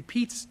ways. It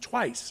repeats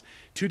twice,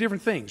 2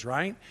 different things,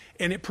 right?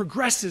 And it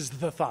progresses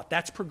the thought.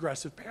 That's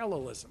progressive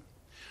parallelism.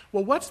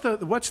 Well, what's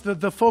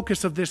the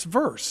focus of this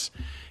verse?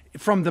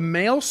 From the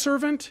male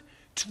servant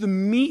to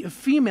the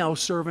female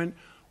servant,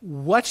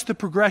 what's the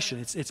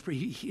progression?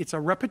 It's a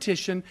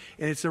repetition,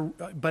 and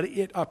but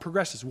it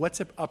progresses.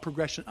 What's a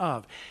progression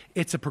of?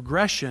 It's a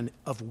progression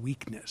of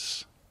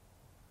weakness.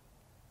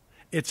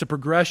 It's a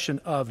progression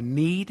of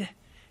need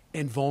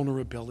and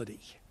vulnerability.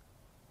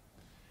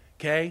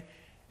 Okay?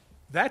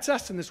 That's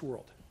us in this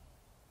world.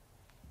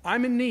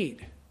 I'm in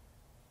need.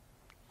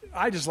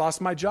 I just lost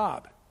my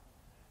job.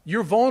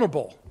 You're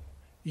vulnerable.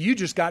 You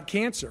just got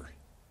cancer.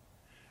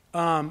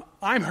 I'm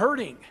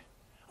hurting.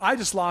 I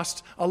just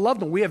lost a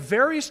loved one. We have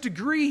various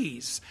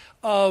degrees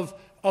of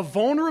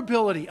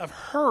vulnerability, of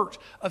hurt,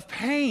 of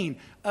pain,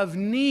 of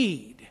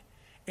need.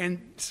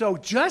 And so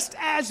just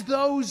as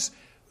those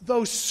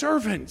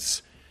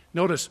servants,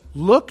 notice,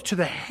 look to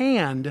the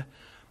hand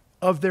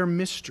of their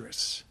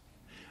mistress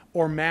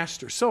or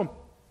master. So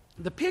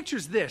the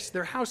picture's this.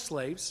 They're house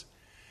slaves,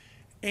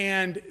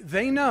 and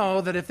they know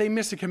that if they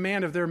miss a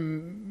command of their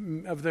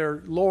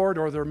lord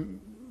or their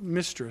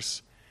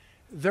mistress,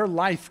 their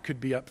life could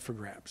be up for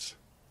grabs.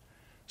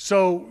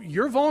 So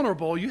you're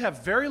vulnerable. You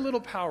have very little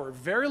power,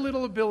 very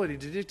little ability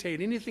to dictate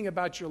anything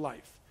about your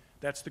life.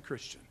 That's the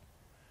Christian.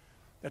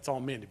 That's all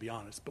men, to be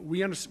honest. But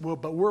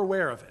we're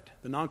aware of it.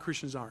 The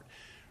non-Christians aren't.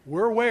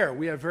 We're aware.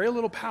 We have very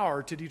little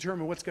power to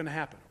determine what's going to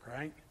happen,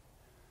 right?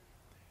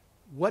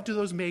 What do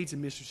those maids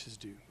and mistresses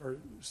do, or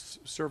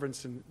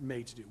servants and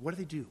maids do? What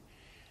do?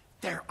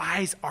 Their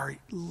eyes are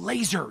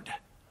lasered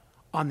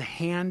on the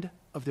hand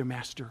of their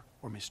master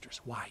or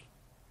mistress. Why?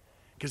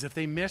 Because if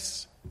they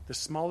miss the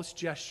smallest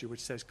gesture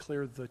which says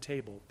clear the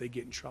table, they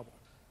get in trouble.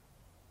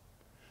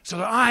 So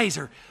their eyes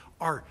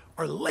are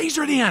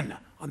lasered in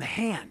on the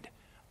hand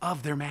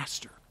of their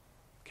master.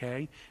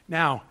 Okay?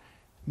 Now,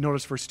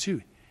 notice verse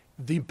 2.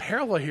 The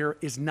parallel here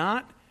is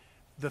not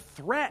the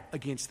threat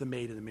against the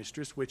maid and the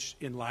mistress, which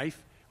in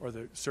life, or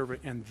the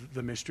servant and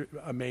the mistress,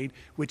 a maid,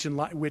 which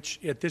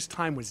at this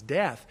time was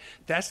death.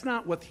 That's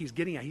not what he's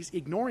getting at. He's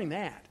ignoring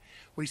that.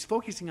 What he's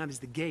focusing on is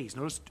the gaze.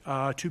 Notice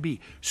 2b.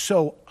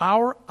 So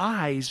our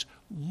eyes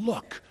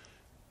look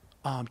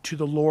to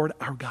the Lord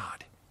our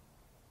God.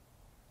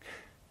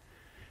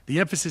 The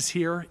emphasis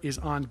here is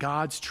on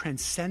God's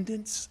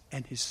transcendence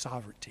and his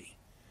sovereignty.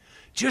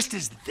 Just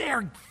as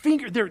they're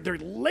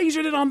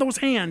lasered in on those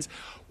hands,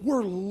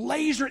 we're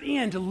lasered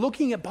into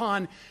looking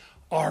upon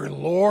our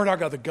Lord, our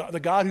God, the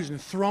God who's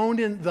enthroned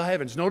in the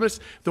heavens. Notice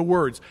the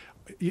words,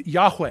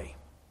 Yahweh,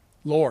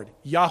 Lord,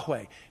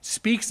 Yahweh,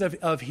 speaks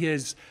of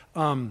his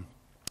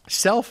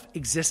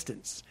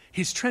self-existence,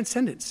 his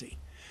transcendency,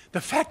 the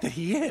fact that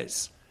he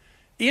is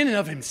in and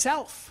of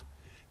himself.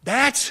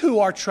 That's who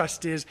our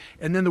trust is.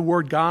 And then the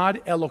word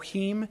God,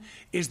 Elohim,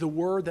 is the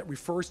word that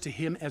refers to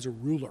him as a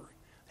ruler.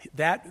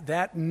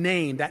 That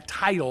name, that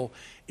title,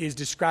 is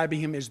describing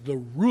him as the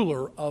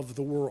ruler of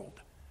the world.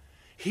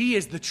 He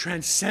is the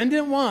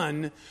transcendent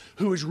one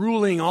who is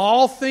ruling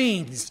all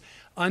things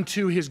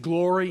unto his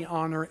glory,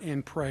 honor,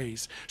 and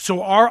praise.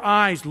 So our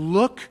eyes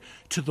look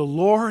to the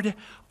Lord,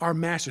 our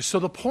Master. So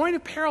the point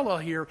of parallel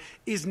here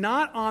is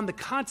not on the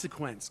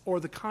consequence or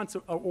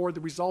the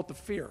result of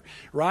fear,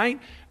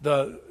 right?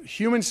 The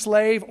human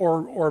slave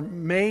or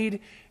maid,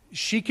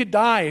 he could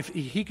die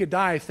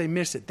if they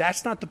miss it.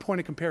 That's not the point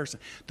of comparison.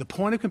 The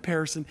point of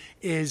comparison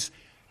is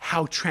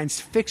how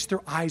transfixed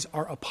their eyes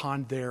are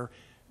upon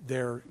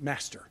their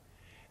master.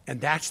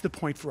 And that's the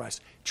point for us.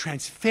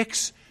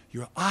 Transfix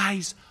your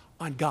eyes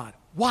on God.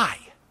 Why?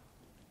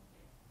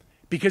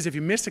 Because if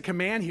you miss a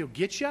command, he'll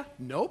get you?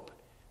 Nope.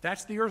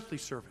 That's the earthly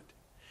servant.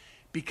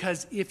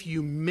 Because if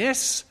you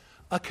miss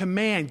a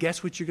command,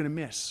 guess what you're going to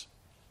miss?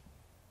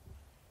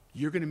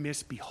 You're going to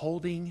miss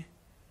beholding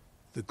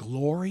the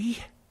glory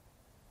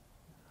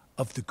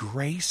of the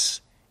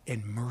grace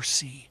and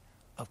mercy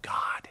of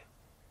God.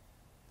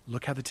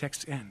 Look how the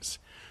text ends.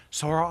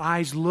 So our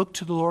eyes look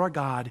to the Lord our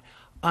God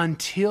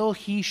until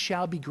he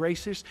shall be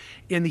gracious.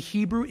 In the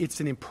Hebrew, it's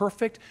an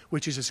imperfect,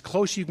 which is as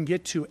close you can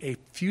get to a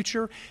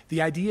future.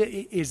 The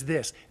idea is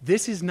this.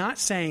 This is not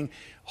saying,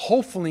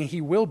 hopefully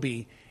he will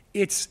be.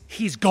 It's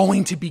he's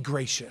going to be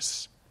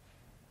gracious.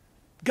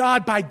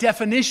 God, by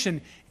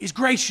definition, is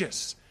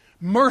gracious,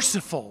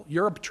 merciful.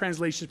 Your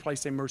translations probably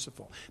say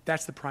merciful.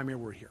 That's the primary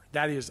word here.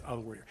 That is a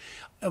word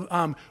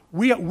here.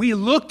 We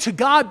look to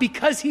God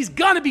because he's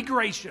going to be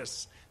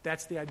gracious.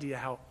 That's the idea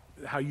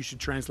how you should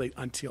translate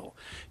until.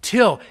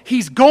 Till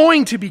he's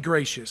going to be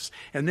gracious.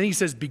 And then he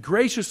says, be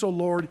gracious, O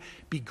Lord,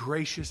 be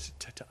gracious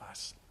to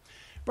us.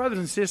 Brothers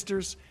and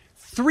sisters,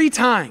 3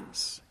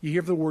 times you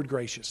hear the word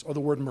gracious or the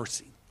word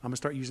mercy. I'm going to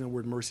start using the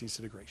word mercy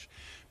instead of gracious.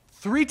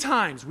 3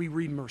 times we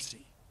read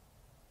mercy.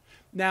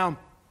 Now,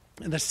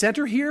 in the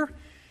center here,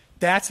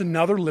 that's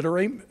another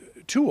literary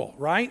tool,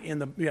 right?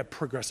 You have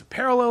progressive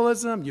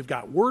parallelism, you've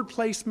got word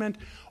placement,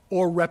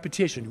 or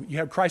repetition. You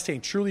have Christ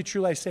saying, truly,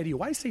 truly, I say to you.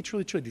 Why do you say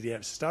truly, truly? Did he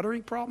have a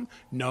stuttering problem?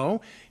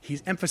 No.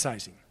 He's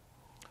emphasizing.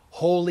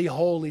 Holy,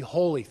 holy,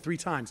 holy, 3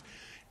 times.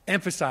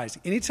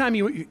 Emphasizing. Anytime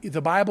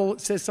the Bible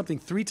says something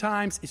 3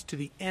 times, it's to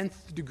the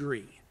nth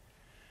degree.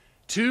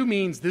 2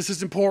 means this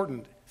is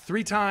important.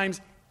 3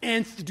 times,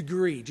 nth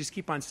degree. Just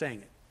keep on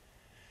saying it.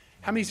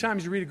 How many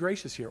times do you read a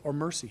gracious here or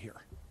mercy here?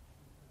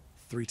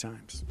 3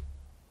 times.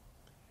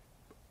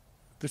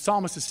 The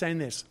psalmist is saying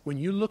this. When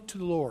you look to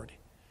the Lord,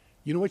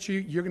 you know what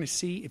you're going to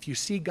see? If you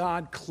see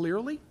God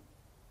clearly,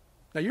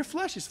 now your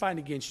flesh is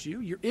fighting against you.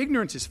 Your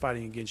ignorance is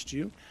fighting against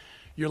you.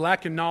 Your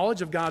lack of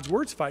knowledge of God's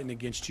word is fighting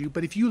against you.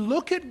 But if you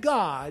look at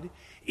God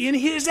in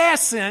his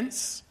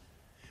essence,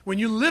 when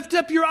you lift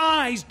up your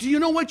eyes, do you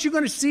know what you're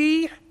going to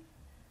see?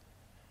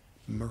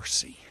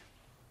 Mercy.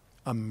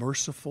 A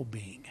merciful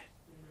being.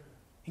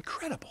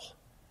 Incredible.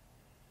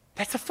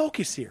 That's the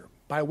focus here.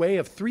 By way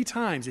of 3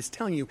 times, it's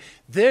telling you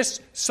this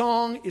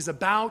song is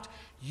about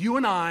you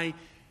and I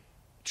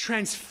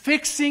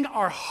transfixing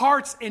our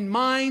hearts and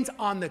minds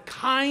on the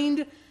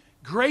kind,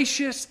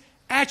 gracious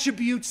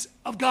attributes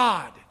of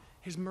God.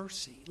 His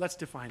mercy. Let's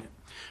define it.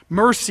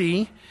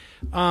 Mercy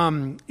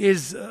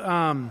is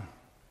the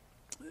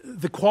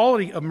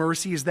quality of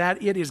mercy is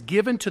that it is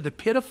given to the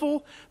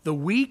pitiful, the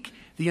weak,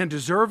 the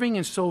undeserving,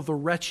 and so the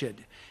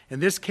wretched. In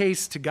this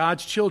case, to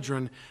God's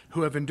children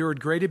who have endured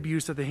great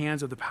abuse at the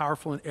hands of the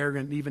powerful and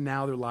arrogant, and even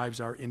now their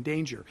lives are in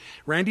danger.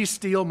 Randy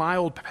Steele, my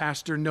old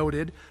pastor,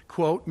 noted,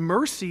 quote,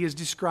 mercy is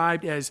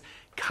described as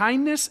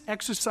kindness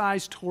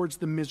exercised towards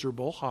the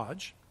miserable,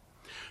 Hodge.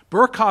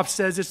 Burkhoff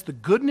says it's the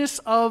goodness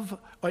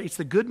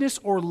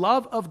or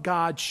love of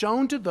God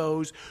shown to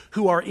those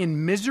who are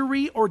in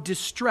misery or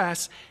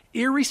distress,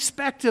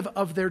 irrespective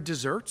of their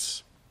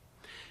deserts.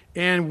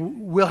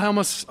 And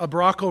Wilhelmus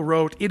Abrakel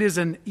wrote, it is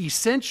an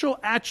essential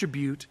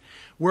attribute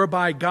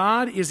whereby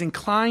God is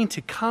inclined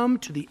to come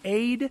to the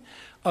aid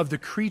of the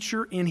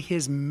creature in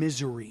his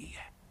misery.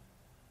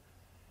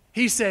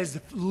 He says,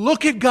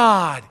 look at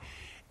God.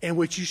 And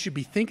what you should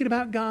be thinking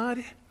about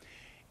God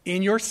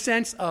in your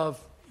sense of,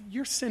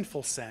 your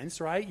sinful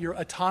sense, right? Your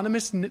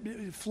autonomous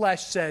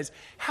flesh says,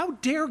 how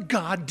dare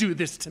God do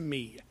this to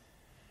me?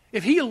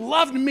 If he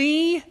loved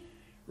me,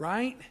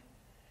 right?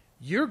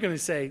 You're going to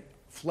say,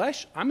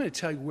 flesh, I'm going to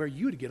tell you where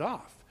you to get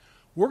off.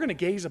 We're going to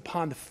gaze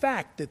upon the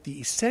fact that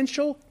the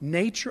essential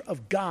nature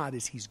of God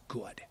is he's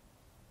good.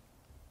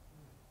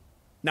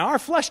 Now, our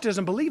flesh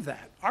doesn't believe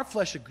that. Our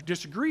flesh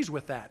disagrees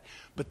with that.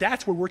 But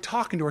that's where we're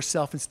talking to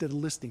ourselves instead of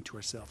listening to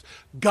ourselves.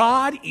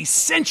 God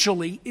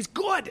essentially is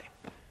good.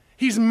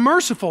 He's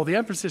merciful. The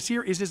emphasis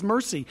here is his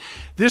mercy.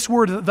 This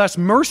word, thus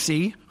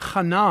mercy,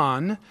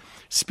 Hanan,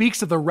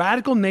 speaks of the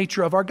radical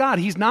nature of our God.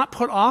 He's not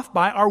put off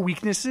by our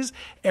weaknesses,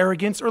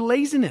 arrogance, or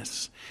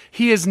laziness.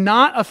 He is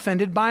not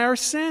offended by our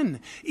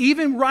sin.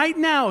 Even right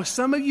now,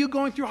 some of you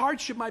going through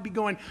hardship might be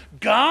going,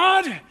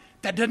 God,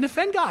 that doesn't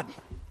offend God.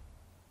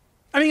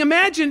 I mean,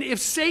 imagine if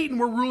Satan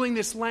were ruling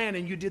this land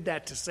and you did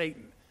that to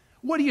Satan.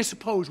 What do you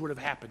suppose would have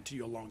happened to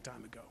you a long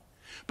time ago?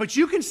 But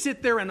you can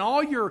sit there and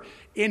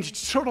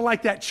sort of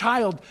like that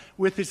child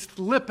with his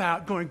lip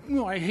out going,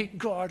 oh, I hate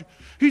God.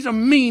 He's a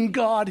mean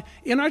God.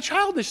 In our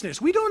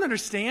childishness, we don't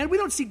understand. We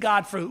don't see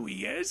God for who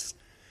he is.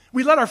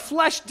 We let our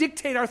flesh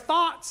dictate our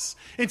thoughts.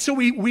 And so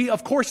we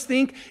of course,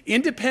 think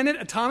independent,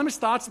 autonomous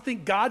thoughts and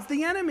think God's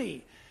the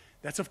enemy.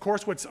 That's, of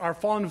course, what our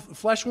fallen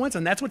flesh wants,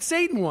 and that's what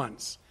Satan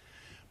wants.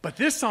 But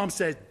this psalm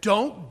says,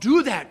 don't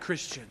do that,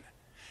 Christian.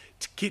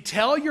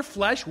 Tell your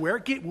flesh where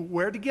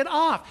to get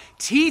off.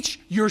 Teach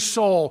your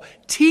soul.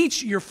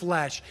 Teach your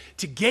flesh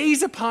to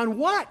gaze upon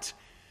what?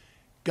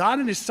 God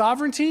and his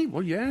sovereignty?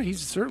 Well, yeah, he's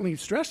certainly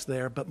stressed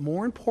there. But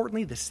more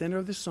importantly, the center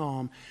of the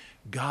psalm,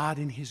 God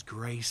in his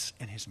grace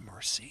and his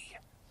mercy.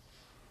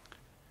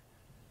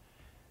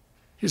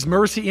 His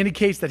mercy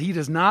indicates that he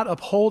does not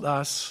uphold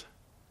us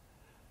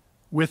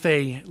with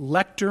a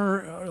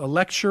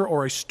lecture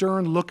or a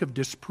stern look of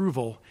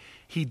disapproval.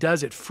 He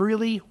does it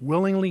freely,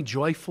 willingly,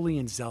 joyfully,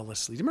 and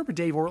zealously. Do you remember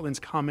Dave Ortland's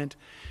comment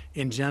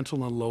in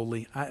Gentle and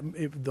Lowly?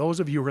 Those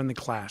of you who are in the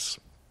class.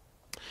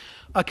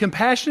 A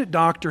compassionate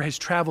doctor has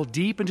traveled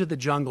deep into the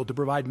jungle to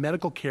provide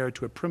medical care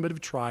to a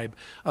primitive tribe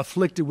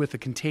afflicted with a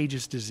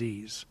contagious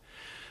disease.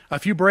 A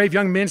few brave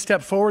young men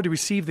step forward to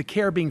receive the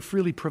care being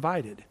freely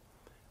provided.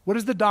 What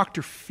does the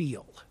doctor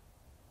feel?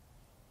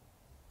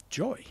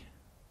 Joy.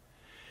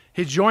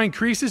 His joy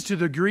increases to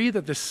the degree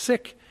that the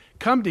sick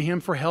come to him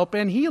for help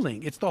and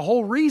healing. It's the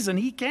whole reason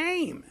he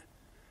came.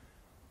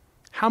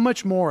 How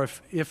much more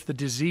if the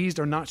diseased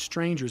are not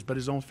strangers but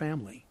his own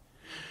family?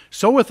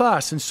 So with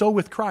us and so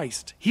with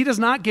Christ. He does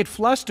not get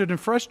flustered and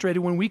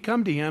frustrated when we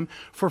come to him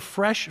for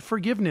fresh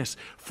forgiveness,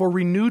 for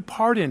renewed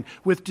pardon,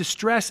 with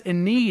distress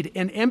and need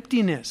and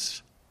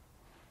emptiness.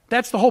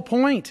 That's the whole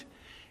point.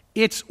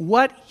 It's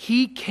what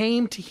he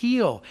came to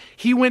heal.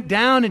 He went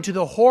down into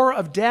the horror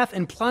of death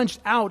and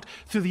plunged out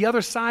through the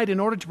other side in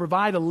order to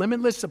provide a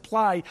limitless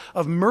supply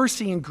of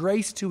mercy and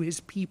grace to his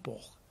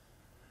people.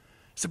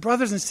 So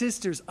brothers and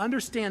sisters,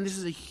 understand this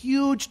is a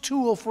huge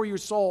tool for your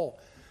soul.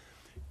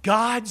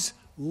 God's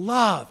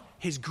love,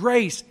 his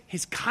grace,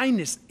 his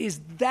kindness is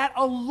that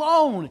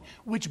alone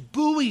which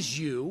buoys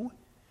you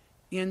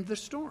in the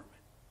storm.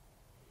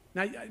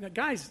 Now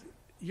guys,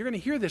 you're going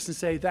to hear this and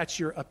say, that's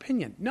your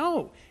opinion.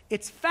 No,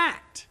 it's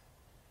fact.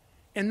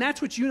 And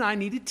that's what you and I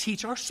need to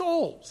teach our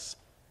souls.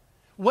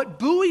 What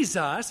buoys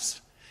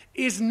us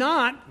is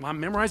not, well, I'm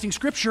memorizing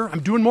scripture, I'm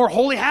doing more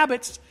holy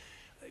habits.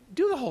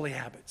 Do the holy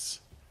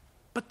habits.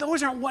 But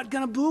those aren't what's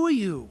going to buoy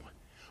you.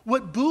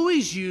 What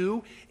buoys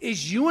you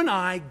is you and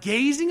I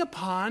gazing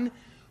upon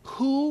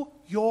who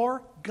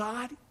your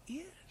God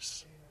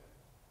is.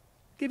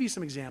 I'll give you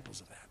some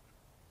examples of that.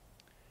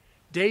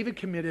 David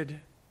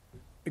committed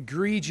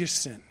egregious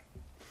sin.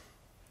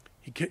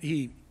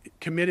 He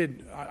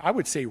committed, I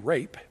would say,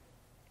 rape.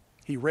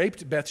 He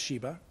raped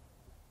Bathsheba.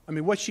 I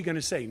mean, what's she going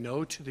to say?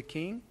 No to the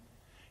king?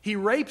 He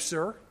rapes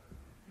her.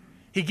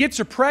 He gets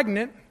her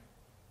pregnant.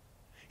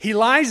 He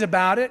lies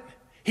about it.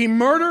 He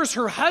murders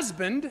her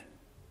husband.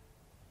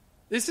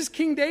 This is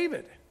King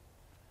David.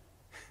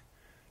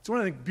 It's one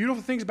of the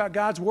beautiful things about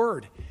God's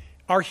word.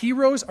 Our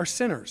heroes are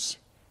sinners.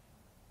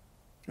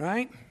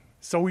 Right?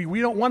 So we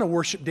don't want to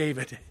worship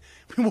David.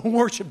 We will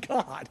worship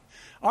God.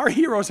 Our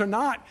heroes are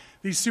not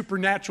these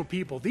supernatural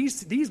people.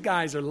 These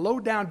guys are low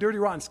down, dirty,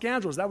 rotten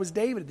scoundrels. That was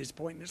David at this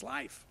point in his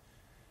life.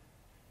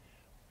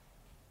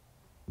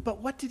 But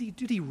what did he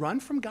do? Did he run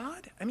from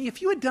God? I mean,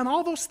 if you had done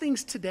all those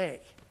things today,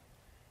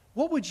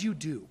 what would you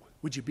do?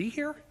 Would you be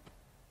here?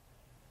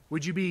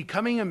 Would you be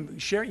coming and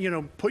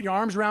sharing, put your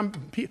arms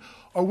around people?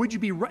 Or would you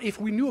be, if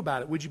we knew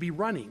about it, would you be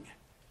running?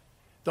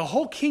 The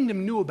whole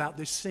kingdom knew about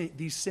these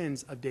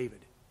sins of David.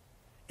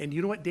 And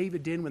you know what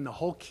David did when the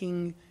whole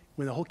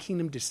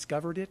kingdom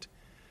discovered it?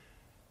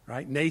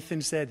 Right?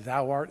 Nathan said,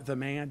 "Thou art the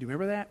man." Do you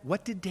remember that?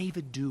 What did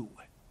David do?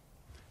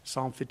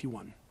 Psalm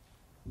 51.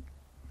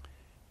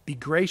 Be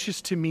gracious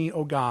to me,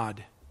 O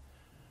God,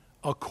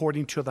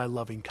 according to thy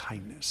loving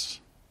kindness.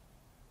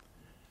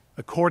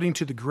 According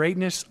to the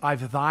greatness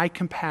of thy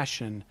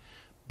compassion,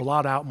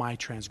 blot out my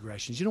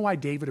transgressions. You know why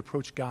David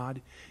approached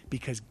God?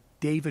 Because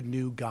David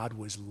knew God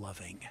was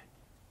loving.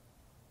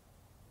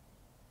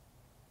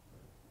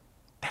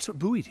 That's what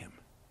buoyed him.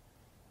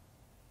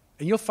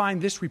 And you'll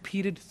find this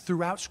repeated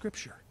throughout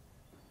Scripture.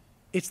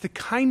 It's the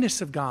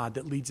kindness of God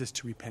that leads us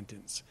to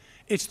repentance.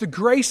 It's the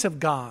grace of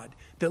God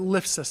that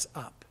lifts us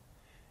up.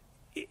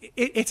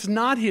 It's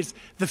not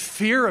the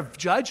fear of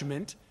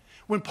judgment.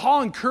 When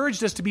Paul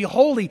encouraged us to be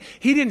holy,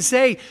 he didn't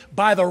say,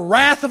 by the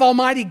wrath of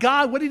Almighty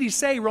God. What did he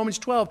say, Romans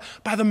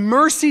 12? By the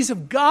mercies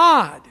of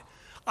God,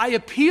 I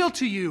appeal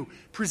to you.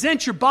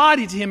 Present your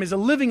body to him as a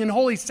living and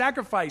holy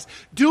sacrifice.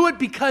 Do it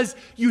because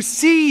you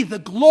see the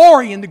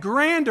glory and the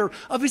grandeur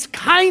of his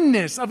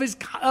kindness, of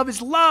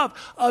his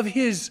love, of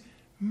his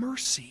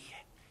mercy.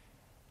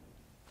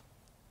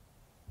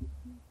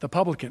 The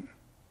publican,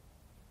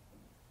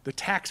 the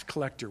tax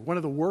collector, one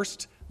of the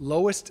worst,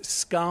 lowest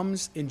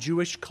scums in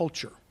Jewish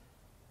culture,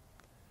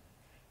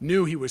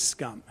 knew he was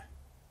scum.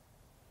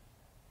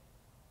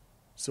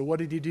 So what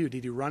did he do?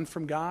 Did he run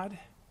from God?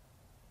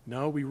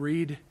 No, we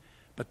read,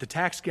 but the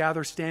tax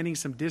gatherer standing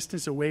some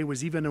distance away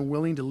was even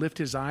unwilling to lift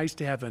his eyes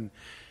to heaven,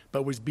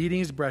 but was beating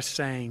his breast,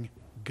 saying,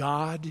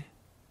 God,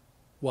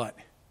 what?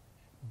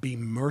 Be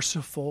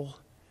merciful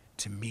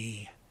to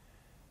me,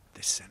 the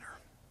the sinner.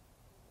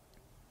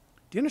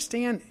 Do you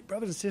understand,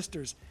 brothers and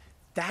sisters?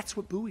 That's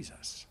what buoys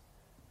us.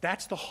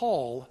 That's the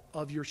hull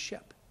of your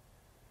ship.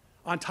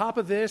 On top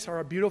of this are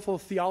our beautiful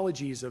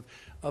theologies of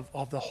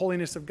the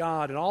holiness of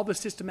God and all the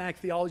systematic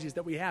theologies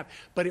that we have.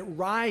 But it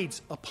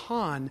rides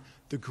upon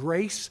the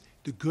grace,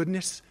 the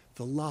goodness,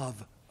 the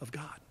love of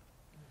God.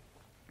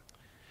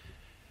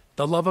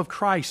 The love of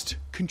Christ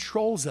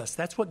controls us.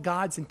 That's what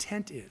God's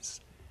intent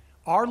is.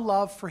 Our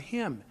love for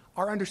him,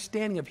 our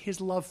understanding of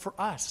his love for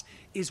us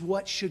is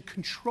what should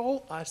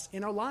control us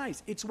in our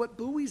lives. It's what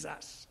buoys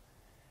us,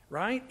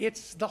 right?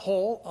 It's the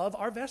whole of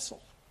our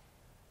vessel.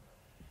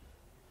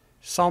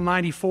 Psalm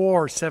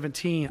 94,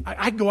 17.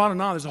 I can go on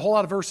and on. There's a whole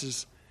lot of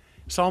verses.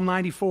 Psalm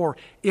 94.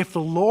 If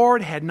the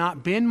Lord had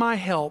not been my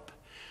help,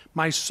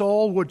 my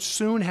soul would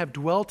soon have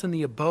dwelt in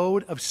the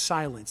abode of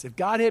silence. If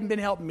God hadn't been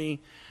helping me,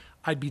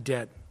 I'd be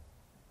dead.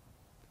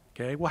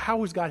 Okay, well, how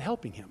was God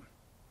helping him?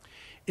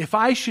 If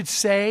I should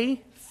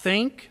say,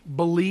 think,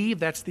 believe,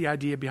 that's the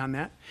idea behind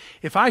that.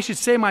 If I should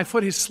say my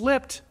foot has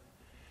slipped,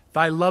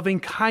 thy loving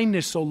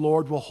kindness, O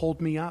Lord, will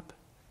hold me up.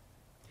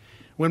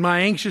 When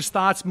my anxious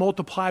thoughts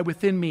multiply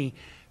within me,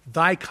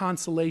 thy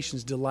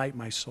consolations delight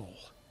my soul.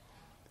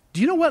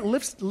 Do you know what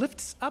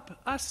lifts up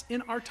us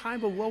in our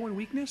time of woe and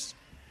weakness?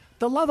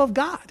 The love of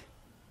God.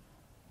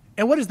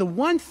 And what is the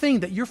one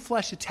thing that your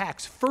flesh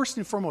attacks first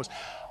and foremost?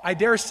 I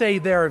dare say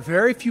there are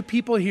very few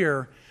people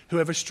here who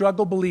have a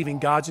struggle believing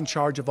God's in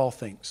charge of all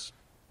things.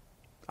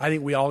 I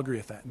think we all agree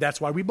with that. That's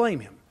why we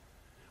blame him.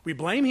 We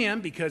blame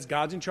him because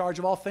God's in charge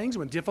of all things.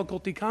 When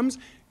difficulty comes,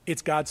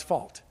 it's God's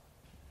fault.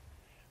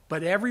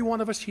 But every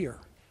one of us here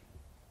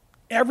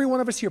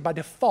by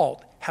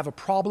default have a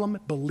problem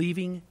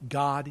believing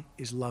God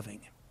is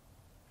loving.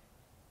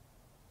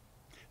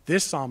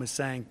 This psalm is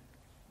saying,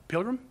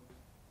 Pilgrim,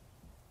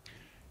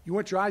 you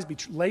want your eyes to be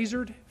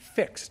lasered,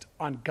 fixed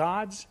on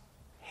God's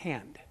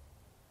hand,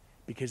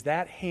 because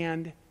that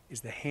hand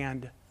is the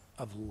hand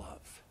of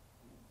love.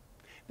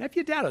 Now, if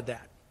you doubted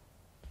that,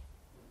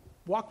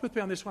 walk with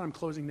me on this one. I'm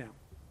closing now.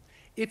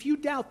 If you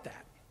doubt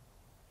that,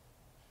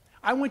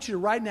 I want you to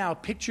right now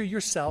picture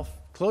yourself,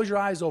 close your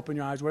eyes, open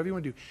your eyes, whatever you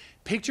want to do.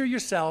 Picture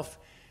yourself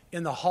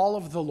in the hall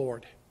of the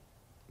Lord.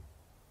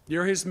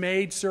 You're his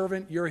maid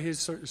servant, you're his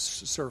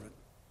servant.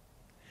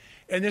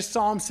 And this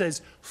psalm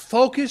says,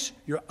 focus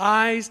your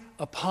eyes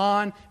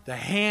upon the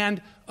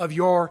hand of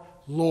your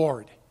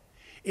Lord.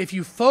 If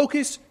you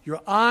focus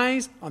your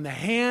eyes on the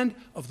hand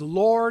of the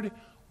Lord,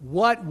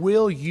 what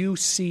will you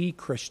see,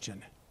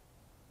 Christian?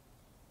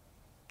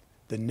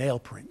 The nail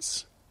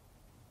prints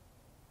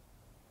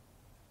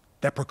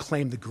that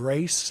proclaim the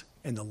grace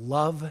and the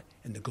love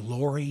and the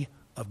glory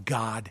of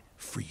God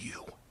for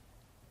you.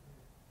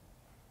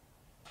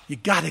 You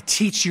got to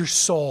teach your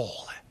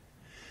soul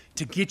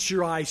to get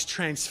your eyes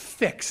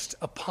transfixed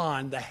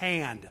upon the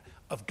hand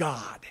of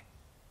God,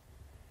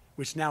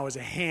 which now is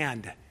a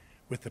hand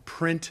with the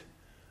print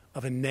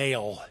of a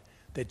nail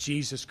that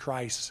Jesus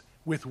Christ,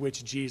 with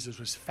which Jesus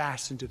was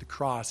fastened to the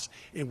cross,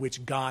 in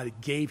which God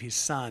gave his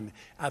Son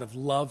out of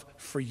love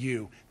for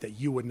you, that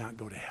you would not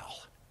go to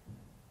hell.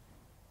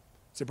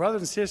 So,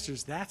 brothers and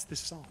sisters, that's this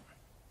psalm.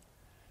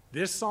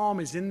 This psalm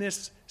is in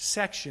this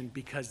section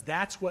because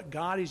that's what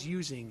God is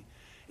using,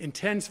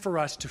 intends for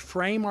us to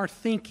frame our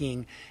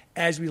thinking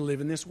as we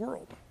live in this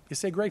world. You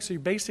say, Greg, so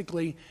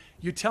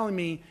you're telling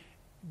me,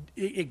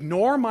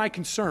 ignore my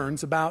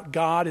concerns about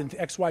God and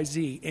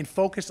XYZ and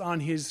focus on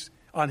his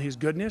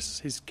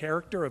goodness, his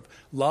character of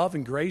love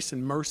and grace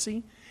and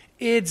mercy?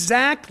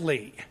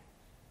 Exactly.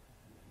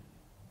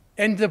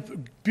 And the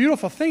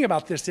beautiful thing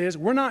about this is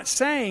we're not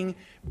saying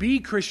be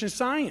Christian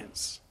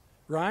Science,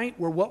 right?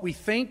 Where what we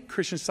think,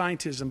 Christian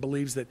scientism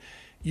believes that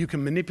you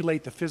can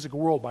manipulate the physical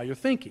world by your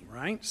thinking,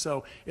 right?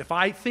 So if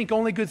I think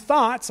only good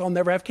thoughts, I'll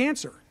never have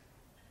cancer.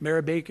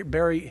 Mary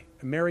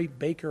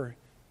Baker,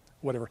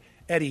 whatever,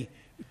 Eddie,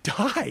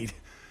 died.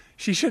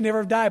 She should never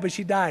have died, but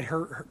she died.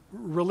 Her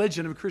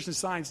religion of Christian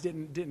Science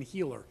didn't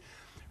heal her,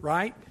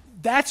 right?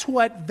 That's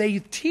what they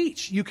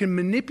teach. You can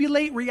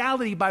manipulate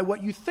reality by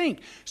what you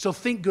think. So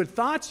think good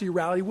thoughts, your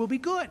reality will be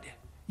good.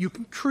 You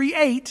can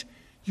create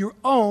your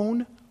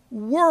own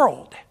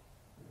world.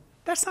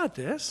 That's not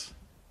this.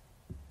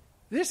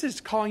 This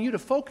is calling you to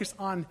focus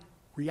on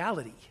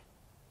reality,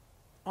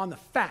 on the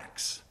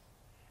facts.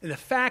 And the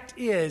fact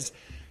is,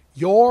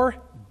 your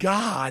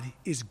God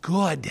is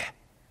good.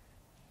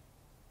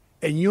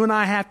 And you and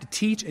I have to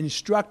teach and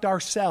instruct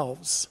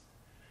ourselves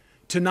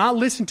to not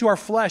listen to our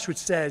flesh, which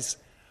says,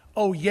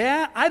 oh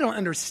yeah, I don't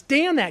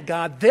understand that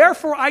God.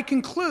 Therefore, I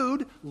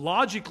conclude,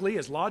 logically,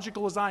 as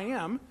logical as I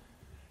am,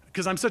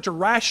 because I'm such a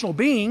rational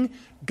being,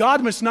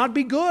 God must not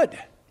be good.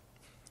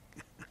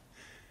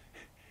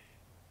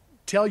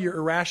 Tell your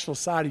irrational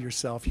side of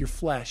yourself, your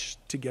flesh,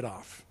 to get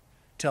off.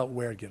 Tell it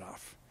where to get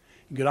off.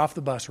 You get off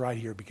the bus right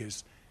here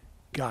because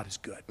God is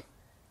good.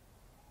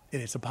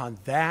 And it's upon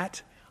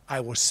that I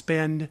will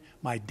spend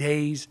my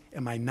days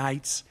and my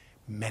nights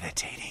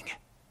meditating.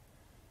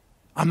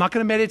 I'm not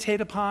going to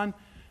meditate upon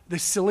the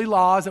silly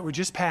laws that were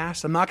just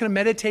passed. I'm not going to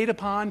meditate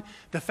upon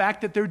the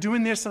fact that they're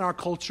doing this in our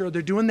culture,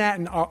 they're doing that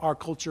in our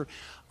culture.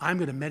 I'm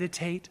going to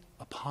meditate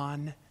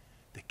upon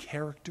the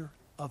character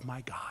of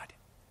my God.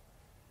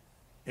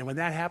 And when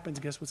that happens,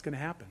 guess what's going to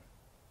happen?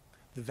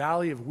 The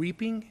valley of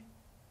weeping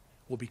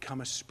will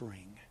become a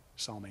spring.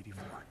 Psalm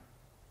 84.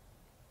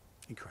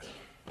 Incredible.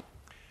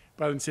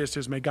 Brothers and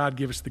sisters, may God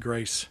give us the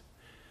grace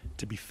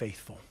to be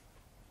faithful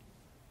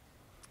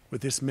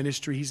with this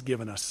ministry he's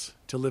given us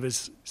to live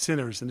as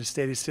sinners in a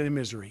state of sin and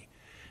misery,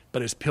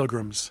 but as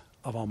pilgrims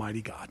of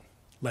Almighty God.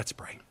 Let's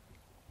pray.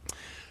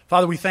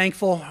 Father,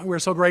 we're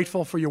so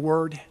grateful for your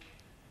word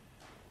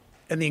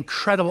and the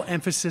incredible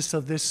emphasis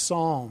of this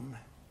psalm.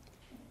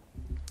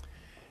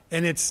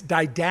 And its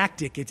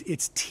didactic,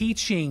 its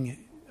teaching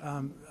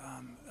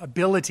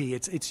ability,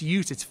 its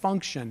use, its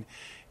function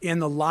in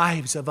the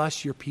lives of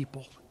us, your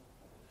people.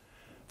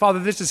 Father,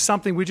 this is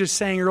something we just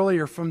sang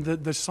earlier from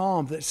the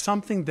psalm, that's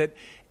something that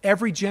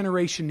every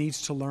generation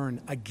needs to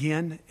learn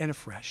again and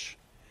afresh.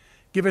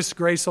 Give us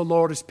grace, O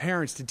Lord, as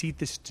parents to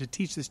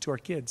teach this to our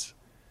kids.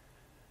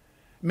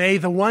 May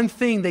the one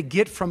thing they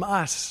get from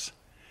us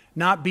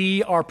not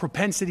be our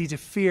propensity to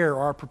fear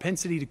or our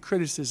propensity to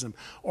criticism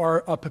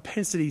or a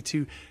propensity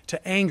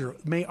to anger.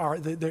 May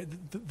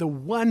the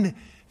one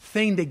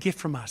thing they get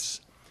from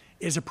us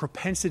is a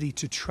propensity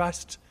to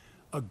trust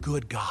a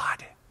good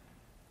God.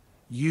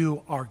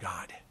 You are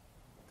God.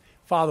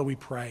 Father, we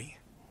pray,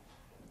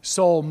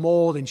 soul,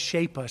 mold, and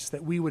shape us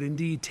that we would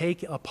indeed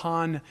take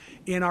upon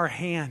in our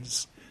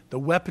hands the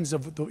weapons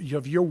of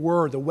your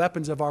word, the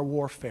weapons of our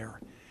warfare,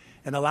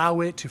 and allow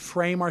it to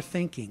frame our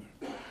thinking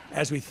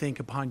as we think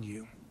upon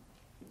you.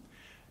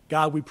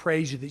 God, we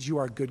praise you that you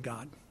are a good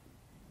God,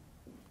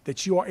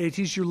 that it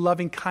is your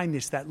loving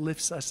kindness that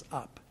lifts us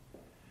up.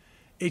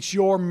 It's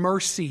your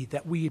mercy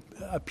that we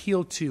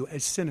appeal to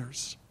as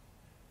sinners.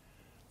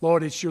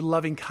 Lord, it's your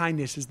loving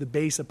kindness is the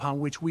base upon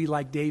which we,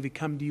 like David,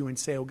 come to you and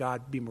say, oh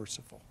God, be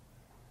merciful.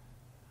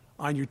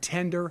 On your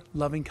tender,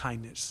 loving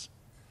kindness,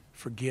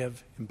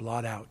 forgive and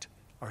blot out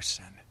our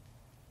sin.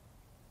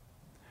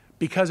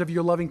 Because of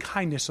your loving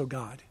kindness, oh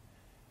God,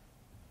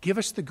 give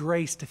us the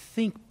grace to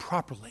think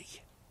properly,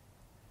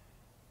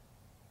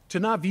 to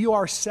not view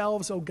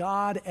ourselves, oh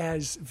God,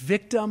 as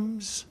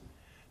victims,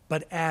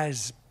 but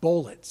as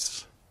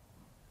bullets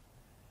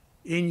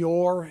in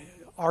your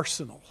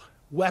arsenal,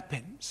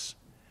 weapons.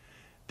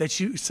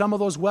 Some of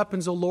those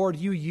weapons, oh Lord,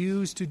 you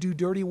use to do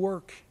dirty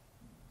work.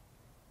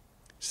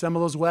 Some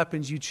of those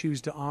weapons you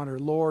choose to honor.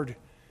 Lord,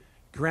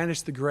 grant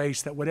us the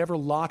grace that whatever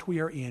lot we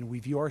are in, we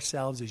view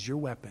ourselves as your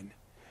weapon,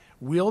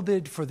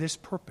 wielded for this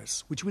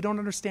purpose, which we don't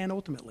understand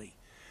ultimately,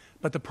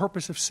 but the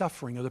purpose of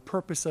suffering or the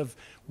purpose of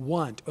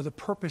want or the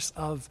purpose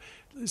of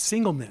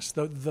singleness,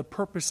 the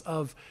purpose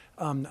of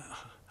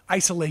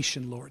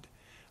isolation, Lord.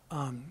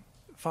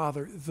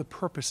 Father, the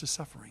purpose of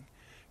suffering.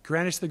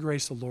 Grant us the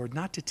grace, O Lord,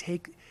 not to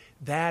take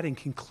that and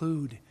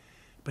conclude,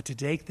 but to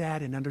take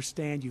that and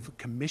understand you've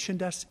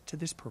commissioned us to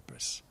this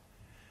purpose,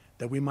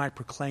 that we might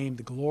proclaim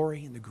the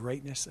glory and the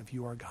greatness of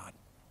you, our God.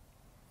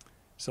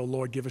 So,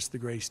 Lord, give us the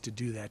grace to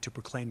do that, to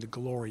proclaim the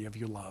glory of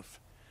your love,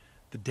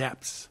 the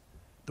depths,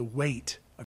 the weight